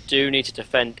Legion do need to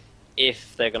defend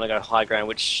if they're going to go high ground,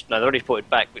 which, no, they've already put it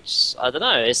back, which, I don't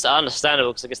know, it's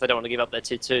understandable, because I guess they don't want to give up their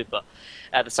tier 2, but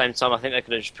at the same time, I think they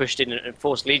could have just pushed in and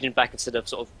forced Legion back instead of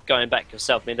sort of going back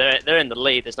yourself. I mean, they're in the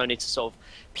lead, there's no need to sort of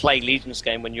play Legion's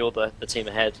game when you're the team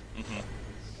ahead.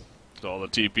 So all the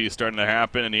TP is starting to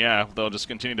happen, and yeah, they'll just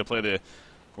continue to play the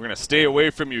we're going to stay away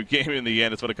from you game in the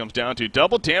end, is what it comes down to.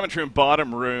 Double damage rune,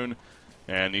 bottom rune,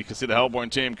 and you can see the Hellborn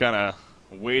team kind of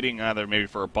waiting either maybe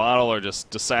for a bottle or just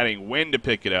deciding when to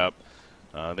pick it up.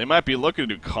 They might be looking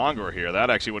to do Conqueror here. That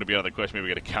actually would be out of the question. Maybe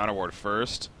get a counter ward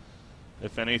first.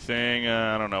 If anything,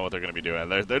 I don't know what they're going to be doing.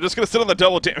 They're just going to sit on the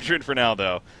double damage rune for now,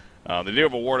 though. They do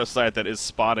have a ward of sight that is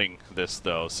spotting this,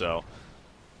 though, so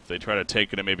if they try to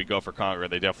take it and maybe go for Conqueror,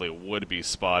 they definitely would be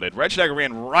spotted. Wretched Dagger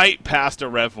ran right past a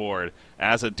rev ward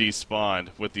as it despawned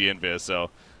with the invis, so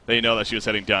they know that she was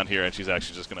heading down here, and she's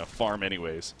actually just going to farm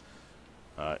anyways.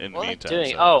 In the meantime. What are they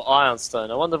doing? So. Oh,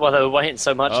 Ironstone. I wonder why they were waiting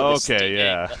so much on this. Okay,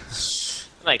 yeah.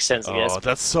 That makes sense, I guess. Oh,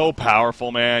 that's so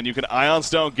powerful, man. You can Ion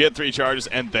Stone, get 3 charges,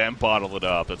 and then bottle it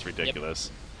up. That's ridiculous.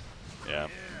 Yeah.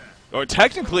 Or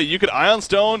technically, you could Ion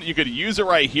Stone, you could use it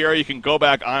right here, you can go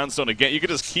back Ion Stone again. You could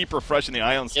just keep refreshing the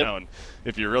Ion Stone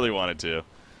if you really wanted to.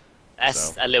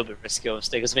 That's a little bit risky,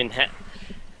 obviously, because, I mean,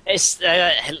 it's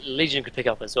Legion could pick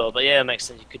up as well, but yeah, it makes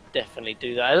sense. You could definitely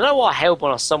do that. I don't know why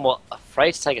Hellborn are somewhat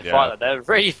afraid to take a fight. They're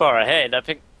really far ahead. I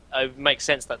think it makes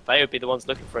sense that they would be the ones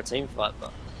looking for a team fight,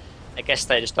 but I guess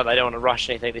they don't want to rush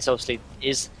anything. This obviously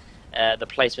is the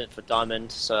placement for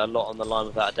Diamond, so a lot on the line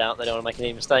without a doubt. They don't want to make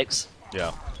any mistakes.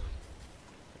 Yeah,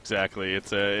 exactly. I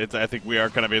think we are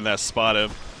kind of in that spot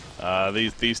of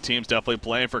these teams definitely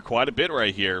playing for quite a bit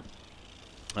right here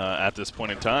at this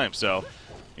point in time. So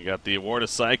you got the Ward of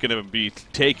Sight going to be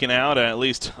taken out, at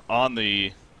least on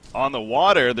the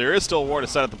water. There is still a Ward of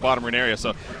Sight at the bottom rune area. So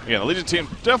again, the Legion team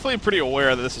definitely pretty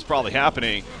aware that this is probably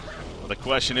happening. The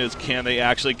question is, can they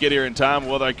actually get here in time?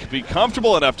 Will they be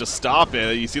comfortable enough to stop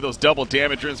it? You see those double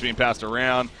damage runes being passed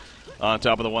around on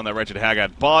top of the one that Wretched Hag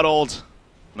had bottled.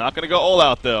 Not going to go all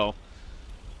out, though.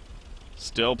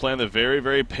 Still playing the very,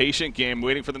 very patient game,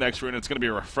 waiting for the next rune. It's going to be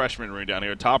a refreshment rune down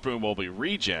here. Top rune will be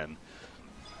regen.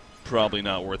 Probably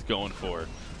not worth going for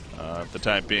at the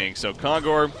time being. So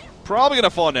Kongor probably going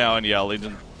to fall now, and yeah,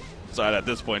 Legion side at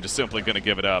this point just simply going to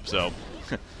give it up. So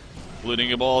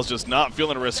Looting Ball is just not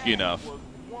feeling risky enough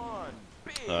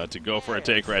to go for a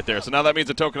take right there. So now that means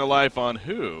a token of life on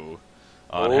who?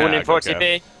 On Hag.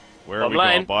 Okay. Where are we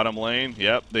going? Bottom lane.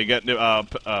 Yep. They get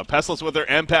Pestilence with their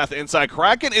Empath inside.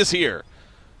 Kraken is here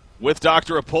with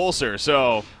Dr. Repulsor.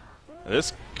 So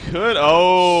this could...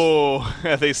 Oh!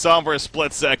 They saw him for a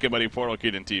split second, but he portal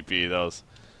keyed in TP. That was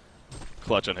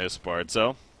clutch on his part.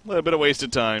 So a little bit of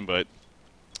wasted time, but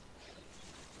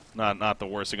not the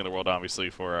worst thing in the world, obviously,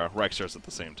 for Rexars at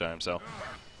the same time. So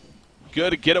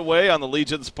good getaway on the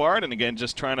Legion's part, and again,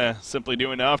 just trying to simply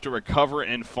do enough to recover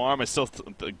and farm. I still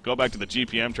go back to the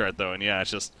GPM chart, though, and yeah,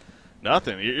 it's just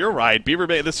nothing. You're right. Beaver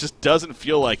Bay, this just doesn't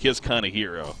feel like his kind of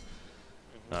hero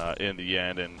in the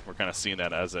end, and we're kind of seeing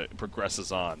that as it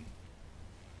progresses on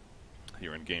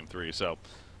here in Game 3. So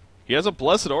he has a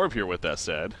Blessed Orb here with that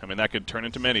said. I mean, that could turn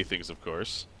into many things, of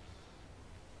course,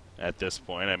 at this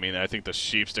point. I mean, I think the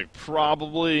Sheepstick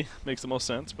probably makes the most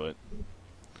sense, but...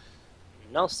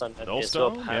 Nullstone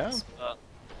Nullstone, yeah. But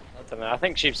I don't know. I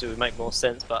think Sheepstick would make more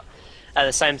sense, but at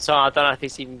the same time, I don't know if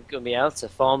he's even going to be able to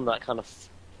farm that kind of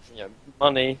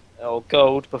money or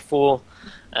gold before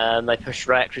they push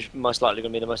Rex, which is most likely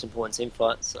going to be the most important team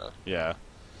fight. So. Yeah.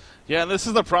 Yeah, and this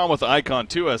is the problem with Icon,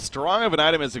 too. As strong of an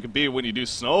item as it could be when you do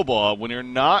Snowball, when you're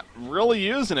not really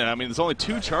using it. I mean, there's only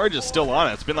 2 charges still on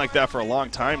it. It's been like that for a long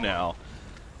time now.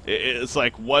 It's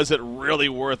like, was it really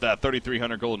worth that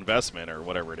 3,300 gold investment or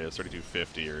whatever it is,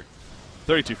 3,250 or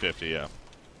 3,250,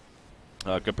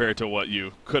 yeah. Compared to what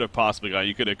you could have possibly got.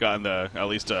 You could have gotten at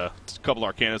least a couple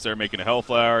Arcanas there making a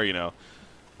Hellflower,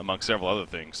 among several other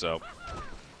things. So,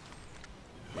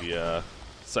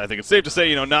 so I think it's safe to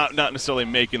say, not necessarily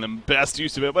making the best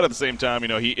use of it, but at the same time,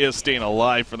 he is staying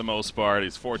alive for the most part.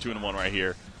 He's 4-2-1 right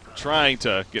here, trying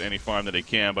to get any farm that he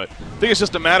can. But I think it's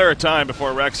just a matter of time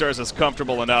before Rexars is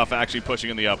comfortable enough actually pushing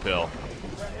in the uphill.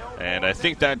 And I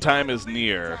think that time is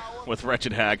near, with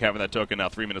Wretched Hag having that token now,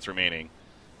 3 minutes remaining.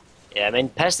 Yeah, I mean,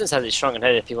 Pestilence has it strong and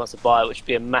headed if he wants to buy it, which would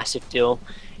be a massive deal.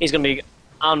 He's going to be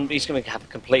he's going to have a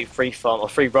complete free farm, or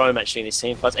free roam actually in his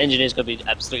team fights. Engineer's going to be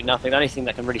absolutely nothing. The only thing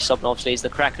that can really stop him obviously is the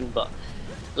Kraken, but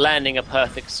landing a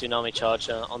perfect Tsunami charge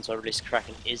onto a released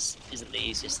Kraken isn't the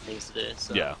easiest thing to do.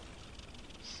 So. Yeah.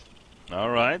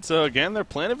 All right, so again, they're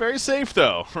playing it very safe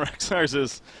though. Rexars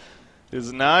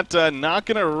is not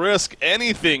going to risk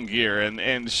anything here,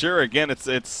 and sure, again,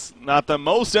 it's not the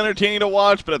most entertaining to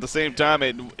watch, but at the same time,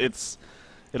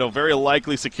 it'll very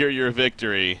likely secure your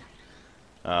victory.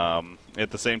 At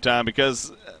the same time,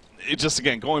 because it just,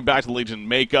 again, going back to the Legion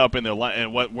makeup and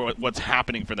what's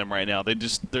happening for them right now,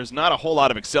 there's not a whole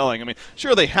lot of excelling. I mean,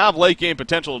 sure, they have late game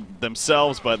potential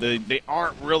themselves, but they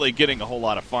aren't really getting a whole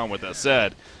lot of fun with that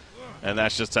said, and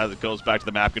that's just as it goes back to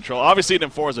the map control. Obviously,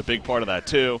 NM4 is a big part of that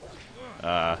too,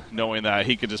 knowing that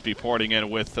he could just be porting in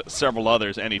with several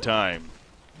others anytime,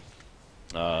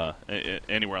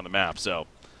 anywhere on the map. So.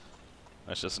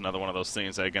 That's just another one of those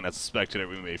things that, again, as a spectator,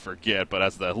 we may forget. But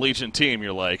as the Legion team,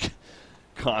 you're, like,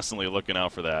 constantly looking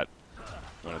out for that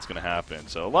when it's going to happen.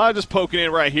 So a lot of just poking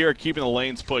in right here, keeping the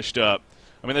lanes pushed up.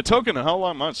 I mean, the token, how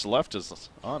long much left is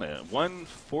on it?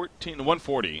 114,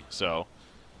 140. So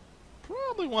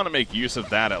probably want to make use of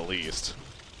that at least.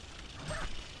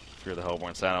 Fear the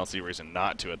Hellborn side. I don't see a reason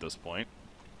not to at this point.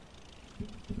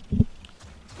 And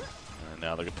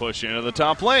now they can push into the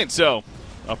top lane. So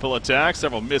uphill attack,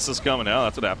 several misses coming out.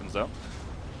 That's what happens, though.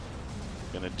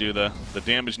 Going to do the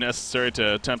damage necessary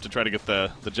to attempt to try to get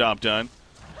the job done.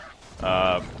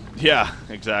 Yeah,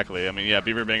 exactly. I mean, yeah,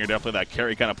 Beaverbanger definitely that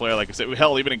carry kind of player. Like I said,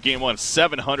 hell, even in Game 1,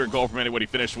 700 gold per minute what he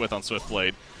finished with on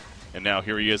Swiftblade. And now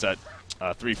here he is at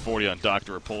 340 on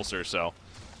Dr. Repulsor. So,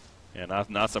 yeah,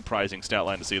 not surprising stat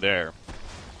line to see there.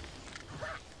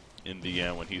 In the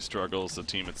end, when he struggles, the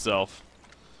team itself,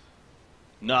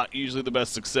 not usually the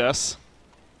best success.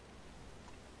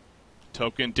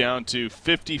 Token down to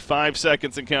 55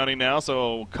 seconds and counting now,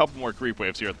 so a couple more creep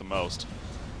waves here at the most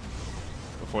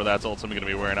before that's ultimately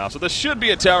going to be wearing off. So this should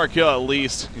be a tower kill at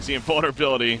least. You see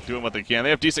Invulnerability doing what they can. They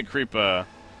have decent creep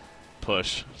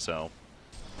push, so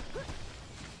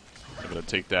they're going to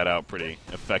take that out pretty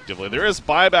effectively. There is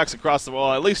buybacks across the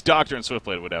wall. At least Doctor and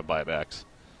Swiftblade would have buybacks.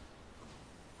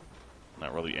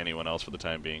 Not really anyone else for the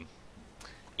time being.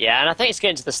 Yeah, and I think it's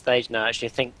getting to the stage now, actually.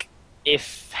 I think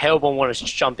if Hellborn wanted to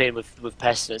jump in with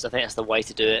Pestilence, I think that's the way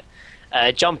to do it.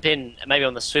 Jump in maybe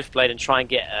on the Swiftblade and try and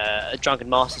get a Drunken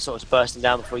Master sort of bursting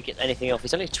down before he gets anything off.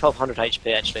 He's only 1200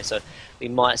 HP actually, so we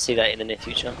might see that in the near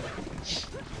future.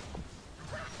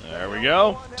 There we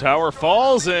go. Tower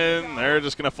falls, and they're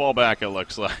just going to fall back, it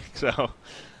looks like. So,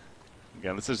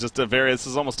 again, this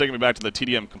is almost taking me back to the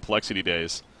TDM complexity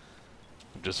days.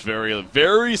 Just very,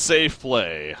 very safe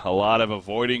play. A lot of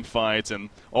avoiding fights, and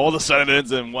all of a sudden it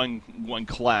ends in one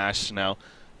clash. Now,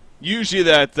 usually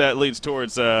that leads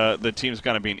towards the teams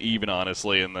kind of being even,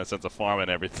 honestly, in the sense of farm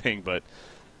and everything. But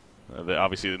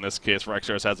obviously, in this case,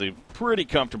 Rexars has a pretty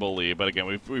comfortable lead. But again,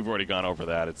 we've already gone over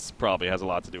that. It's probably has a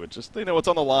lot to do with just they know what's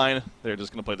on the line. They're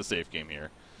just going to play the safe game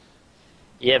here.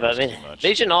 Yeah, but I mean,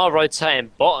 Legion are rotating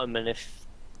bottom, and if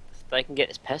they can get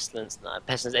this Pestilence,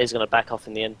 Pestilence is going to back off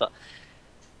in the end. But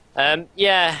I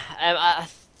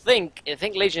think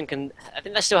Legion can. I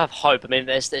think they still have hope. I mean,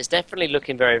 it's definitely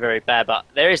looking very, very bad. But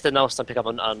there is the nullstone pick up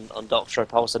on Dr.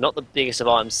 Repulsor. Not the biggest of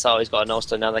items, so he's got a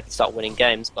nullstone now. They can start winning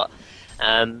games, but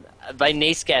they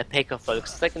need to get a pick off though,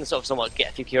 because they can sort of somewhat get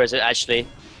a few curas actually.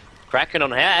 Kraken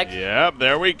on Hag. Yep,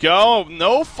 there we go.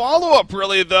 No follow-up,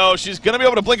 really, though. She's going to be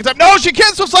able to blink in time. No, she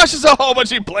can't, so slashes a hole, but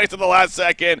she plays at the last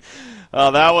second.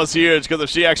 That was huge, because if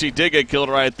she actually did get killed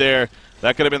right there,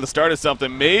 that could have been the start of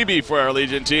something, maybe, for our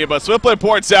Legion team. But Swiftblade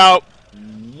ports out.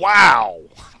 Wow.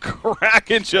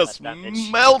 Kraken just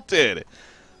melted.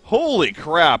 Holy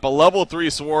crap. A level 3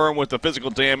 Swarm with the physical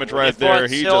damage right there.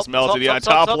 He just melted. Yeah,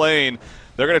 top lane.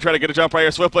 They're going to try to get a jump right here.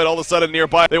 Swiftblade all of a sudden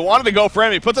nearby. They wanted to go for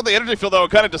him. He puts up the energy field, though,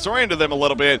 and kind of disoriented them a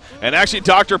little bit. And actually,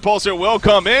 Dr. Pulsar will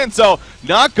come in. So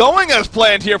not going as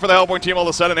planned here for the Hellborn team all of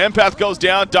a sudden. Empath goes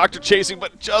down. Doctor chasing,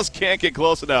 but just can't get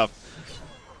close enough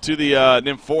to the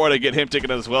Nymphora to get him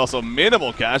taken as well. So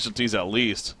minimal casualties at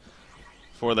least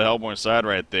for the Hellborn side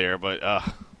right there. But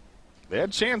they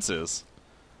had chances.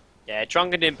 Yeah,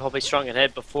 Drunken didn't probably strong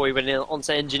ahead before he went in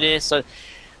onto Engineer, so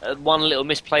one little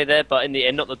misplay there, but in the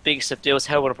end, not the biggest of deals.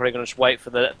 Hellborn are probably going to just wait for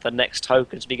the next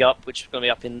token to be up, which is going to be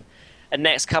up in the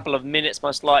next couple of minutes,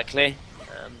 most likely,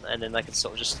 and then they can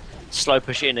sort of just slow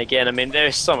push it in again. I mean, there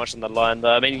is so much on the line,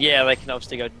 though. I mean, yeah, they can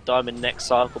obviously go Diamond next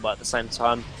cycle, but at the same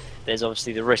time, there's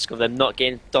obviously the risk of them not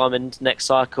getting Diamond next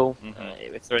cycle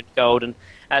if they're in Gold. And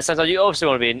at the same time, you obviously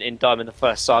want to be in Diamond the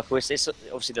first cycle. It's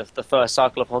obviously the first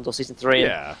cycle of Honda Season 3.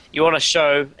 Yeah. You want to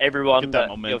show everyone Get that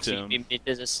momentum. You're in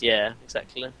business. Yeah,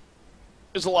 exactly.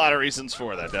 There's a lot of reasons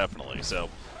for that, definitely. So,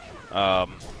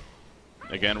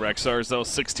 again, Rexars, though,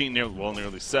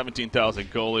 nearly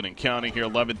 17,000 gold and counting here,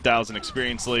 11,000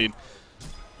 experience lead.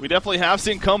 We definitely have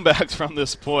seen comebacks from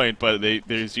this point, but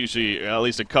there's usually at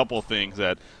least a couple things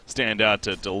that stand out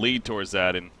to lead towards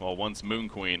that. And, well, one's Moon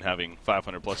Queen having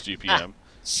 500-plus GPM.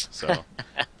 So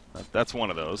that's one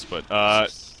of those. But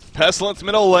Pestilence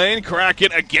middle lane,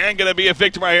 Kraken again going to be a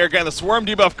victim right here. Again, the Swarm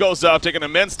debuff goes up, taking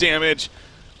immense damage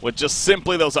with just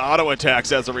simply those auto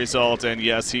attacks as a result. And,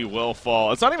 yes, he will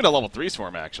fall. It's not even a level 3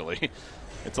 Swarm, actually.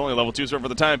 It's only a level 2 Swarm for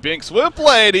the time being.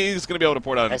 Swiftblade, he's going to be able to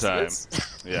port out in time.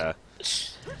 Yeah.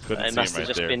 Couldn't It see must him have right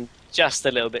just there. been just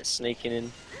a little bit sneaking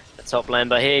in the top lane.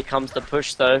 But here comes the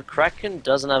push, though. Kraken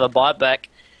doesn't have a buyback.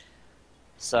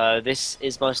 So this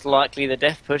is most likely the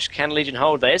death push. Can Legion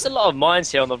hold? There's a lot of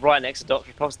mines here on the right next to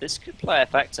Doctor Pops. This could play a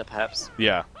factor, perhaps.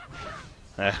 Yeah.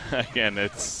 Again,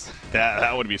 it's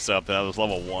that would be something. That was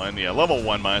level 1. Yeah, level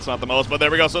 1 minus, not the most. But there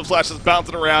we go. Swift Slash is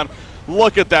bouncing around.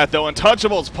 Look at that, though.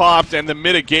 Untouchables popped, and the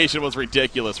mitigation was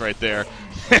ridiculous right there.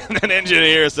 And then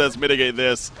Engineer says mitigate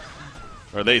this.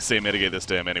 Or they say mitigate this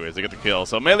to him anyways. They get the kill.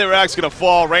 So Melee Rack's going to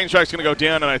fall. Range Track's going to go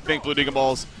down, and I think Blue Deacon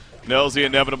Balls knows the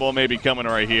inevitable may be coming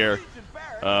right here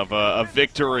of a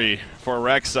victory for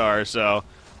Rexar. So,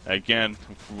 again,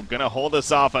 we're going to hold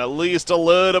this off at least a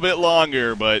little bit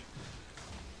longer, but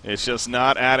it's just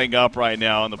not adding up right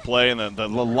now in the play, and the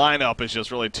lineup is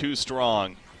just really too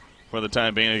strong for the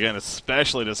time being. Again,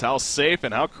 especially just how safe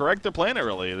and how correct they're playing it,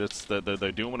 really.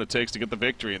 They're doing what it takes to get the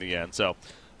victory in the end. So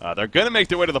they're going to make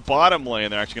their way to the bottom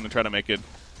lane. They're actually going to try to make it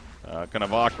kind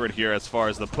of awkward here as far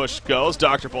as the push goes.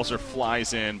 Dr. Pulsar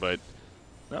flies in, but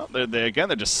no, they're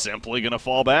just simply going to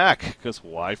fall back, because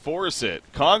why force it?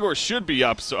 Kongor should be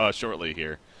up shortly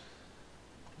here.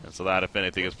 And so that, if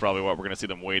anything, is probably what we're going to see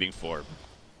them waiting for.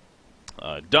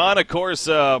 Don, of course,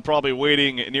 probably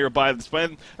waiting nearby.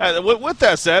 With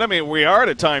that said, I mean, we are at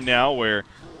a time now where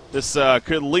this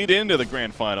could lead into the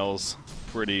grand finals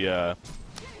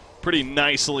pretty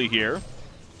nicely here.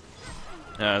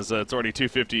 As it's already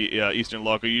 2:50 Eastern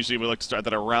local. Usually we like to start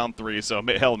that around 3, so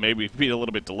hell, maybe be a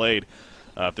little bit delayed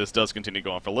if this does continue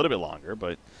going for a little bit longer.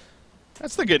 But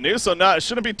that's the good news. So it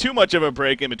shouldn't be too much of a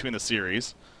break in between the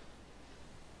series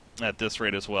at this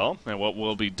rate as well. And what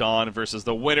will be Dawn versus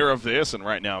the winner of this. And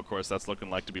right now, of course, that's looking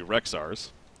like to be Rexars.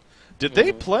 Did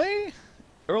they play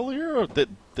earlier, or did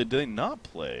they not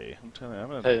play?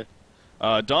 Who?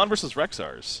 Dawn versus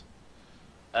Rexars.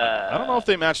 I don't know if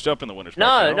they matched up in the winners.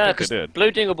 No, because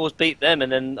Blue Dingleballs beat them,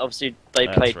 and then obviously they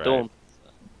played right. Dawn.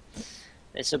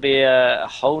 This will be a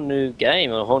whole new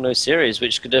game, a whole new series,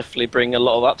 which could definitely bring a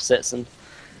lot of upsets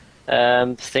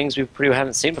and things we pretty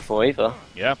haven't seen before either.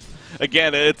 Yeah.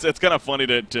 Again, it's kind of funny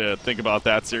to think about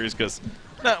that series, because,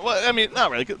 not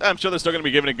really. I'm sure they're still going to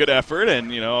be giving a good effort,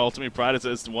 and, Ultimate Pride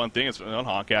is one thing. It's on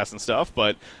Honkass and stuff,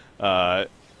 but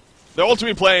they're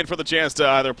ultimately playing for the chance to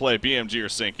either play BMG or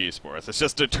Sync Esports. It's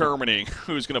just determining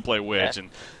who's going to play which. Yeah.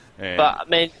 And But, I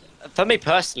mean, for me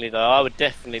personally, though, I would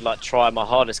definitely try my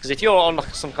hardest, because if you're on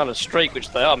some kind of streak,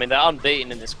 which they are, I mean, they're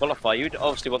unbeaten in this qualifier, you'd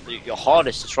obviously want your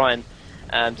hardest to try and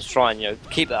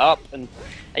keep that up, and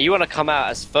you want to come out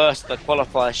as first the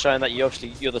qualifier, showing that you're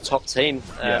the top team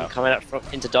coming out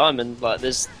into Diamond.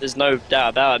 There's no doubt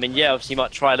about it. I mean, yeah, obviously you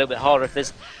might try a little bit harder if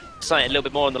there's something a little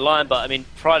bit more on the line, but I mean,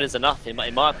 Pride is enough in my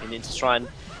opinion to try and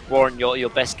warrant your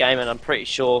best game, and I'm pretty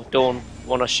sure Dawn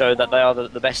want to show that they are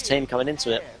the best team coming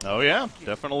into it. Oh yeah,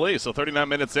 definitely. So 39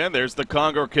 minutes in, there's the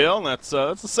Kongor kill, and that's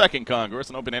the second Kongor.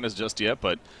 It's no bananas just yet,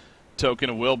 but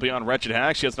token will be on Wretched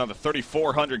Hack. She has another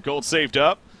 3,400 gold saved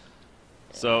up.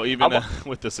 So even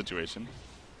with this situation.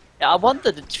 I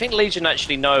wonder, do you think Legion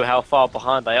actually know how far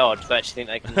behind they are? Do they actually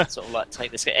think they can sort of like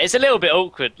take this game? It's a little bit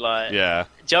awkward, like. Yeah.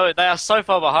 Joe, they are so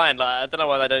far behind. Like, I don't know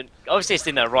why they don't. Obviously, it's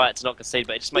in their right to not concede,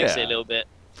 but it just makes it a little bit.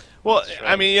 Well, strange.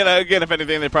 I mean, again, if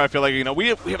anything, they probably feel like, we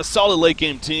have a solid late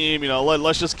game team.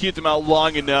 Let's just keep them out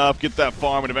long enough, get that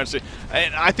farm, and eventually.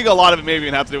 And I think a lot of it maybe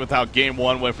even have to do with how game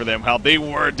one went for them, how they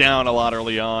were down a lot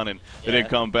early on and they didn't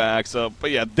come back. So,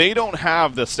 but yeah, they don't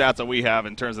have the stats that we have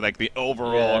in terms of like the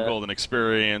overall golden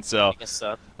experience. So, I guess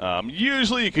so.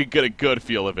 Usually you could get a good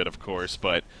feel of it, of course,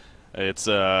 but it's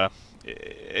and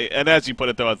as you put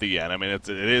it though at the end, I mean, it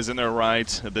is in their right.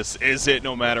 This is it,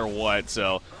 no matter what.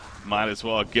 So. Might as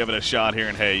well give it a shot here,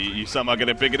 and hey, you somehow get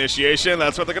a big initiation.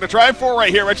 That's what they're going to try for right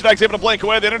here. Wretched X able to blink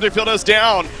away. The energy field is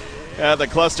down. The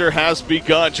cluster has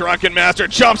begun. Drunken Master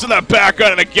jumps in the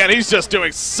background, and again, he's just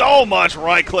doing so much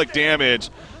right-click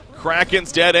damage.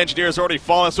 Kraken's dead. Engineer's already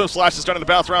fallen. Swift Slash is starting to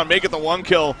bounce around, make it the one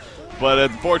kill, but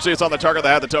unfortunately, it's on the target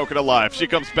that had the token alive. She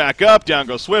comes back up. Down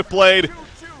goes Swiftblade,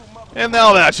 and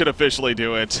now that should officially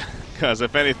do it. Because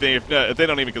if anything, if they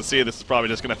don't even concede, this is probably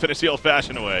just going to finish the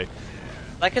old-fashioned way.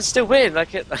 They can still win. They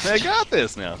got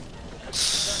this now.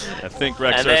 I think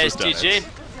Rex has done it.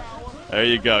 There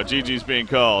you go. GG's being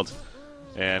called.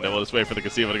 And we'll just wait for the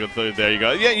casino to go through. There you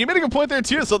go. Yeah, you made a good point there,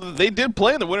 too. So they did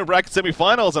play in the winner bracket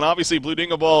semifinals, and obviously Blue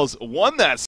Dingo Balls won that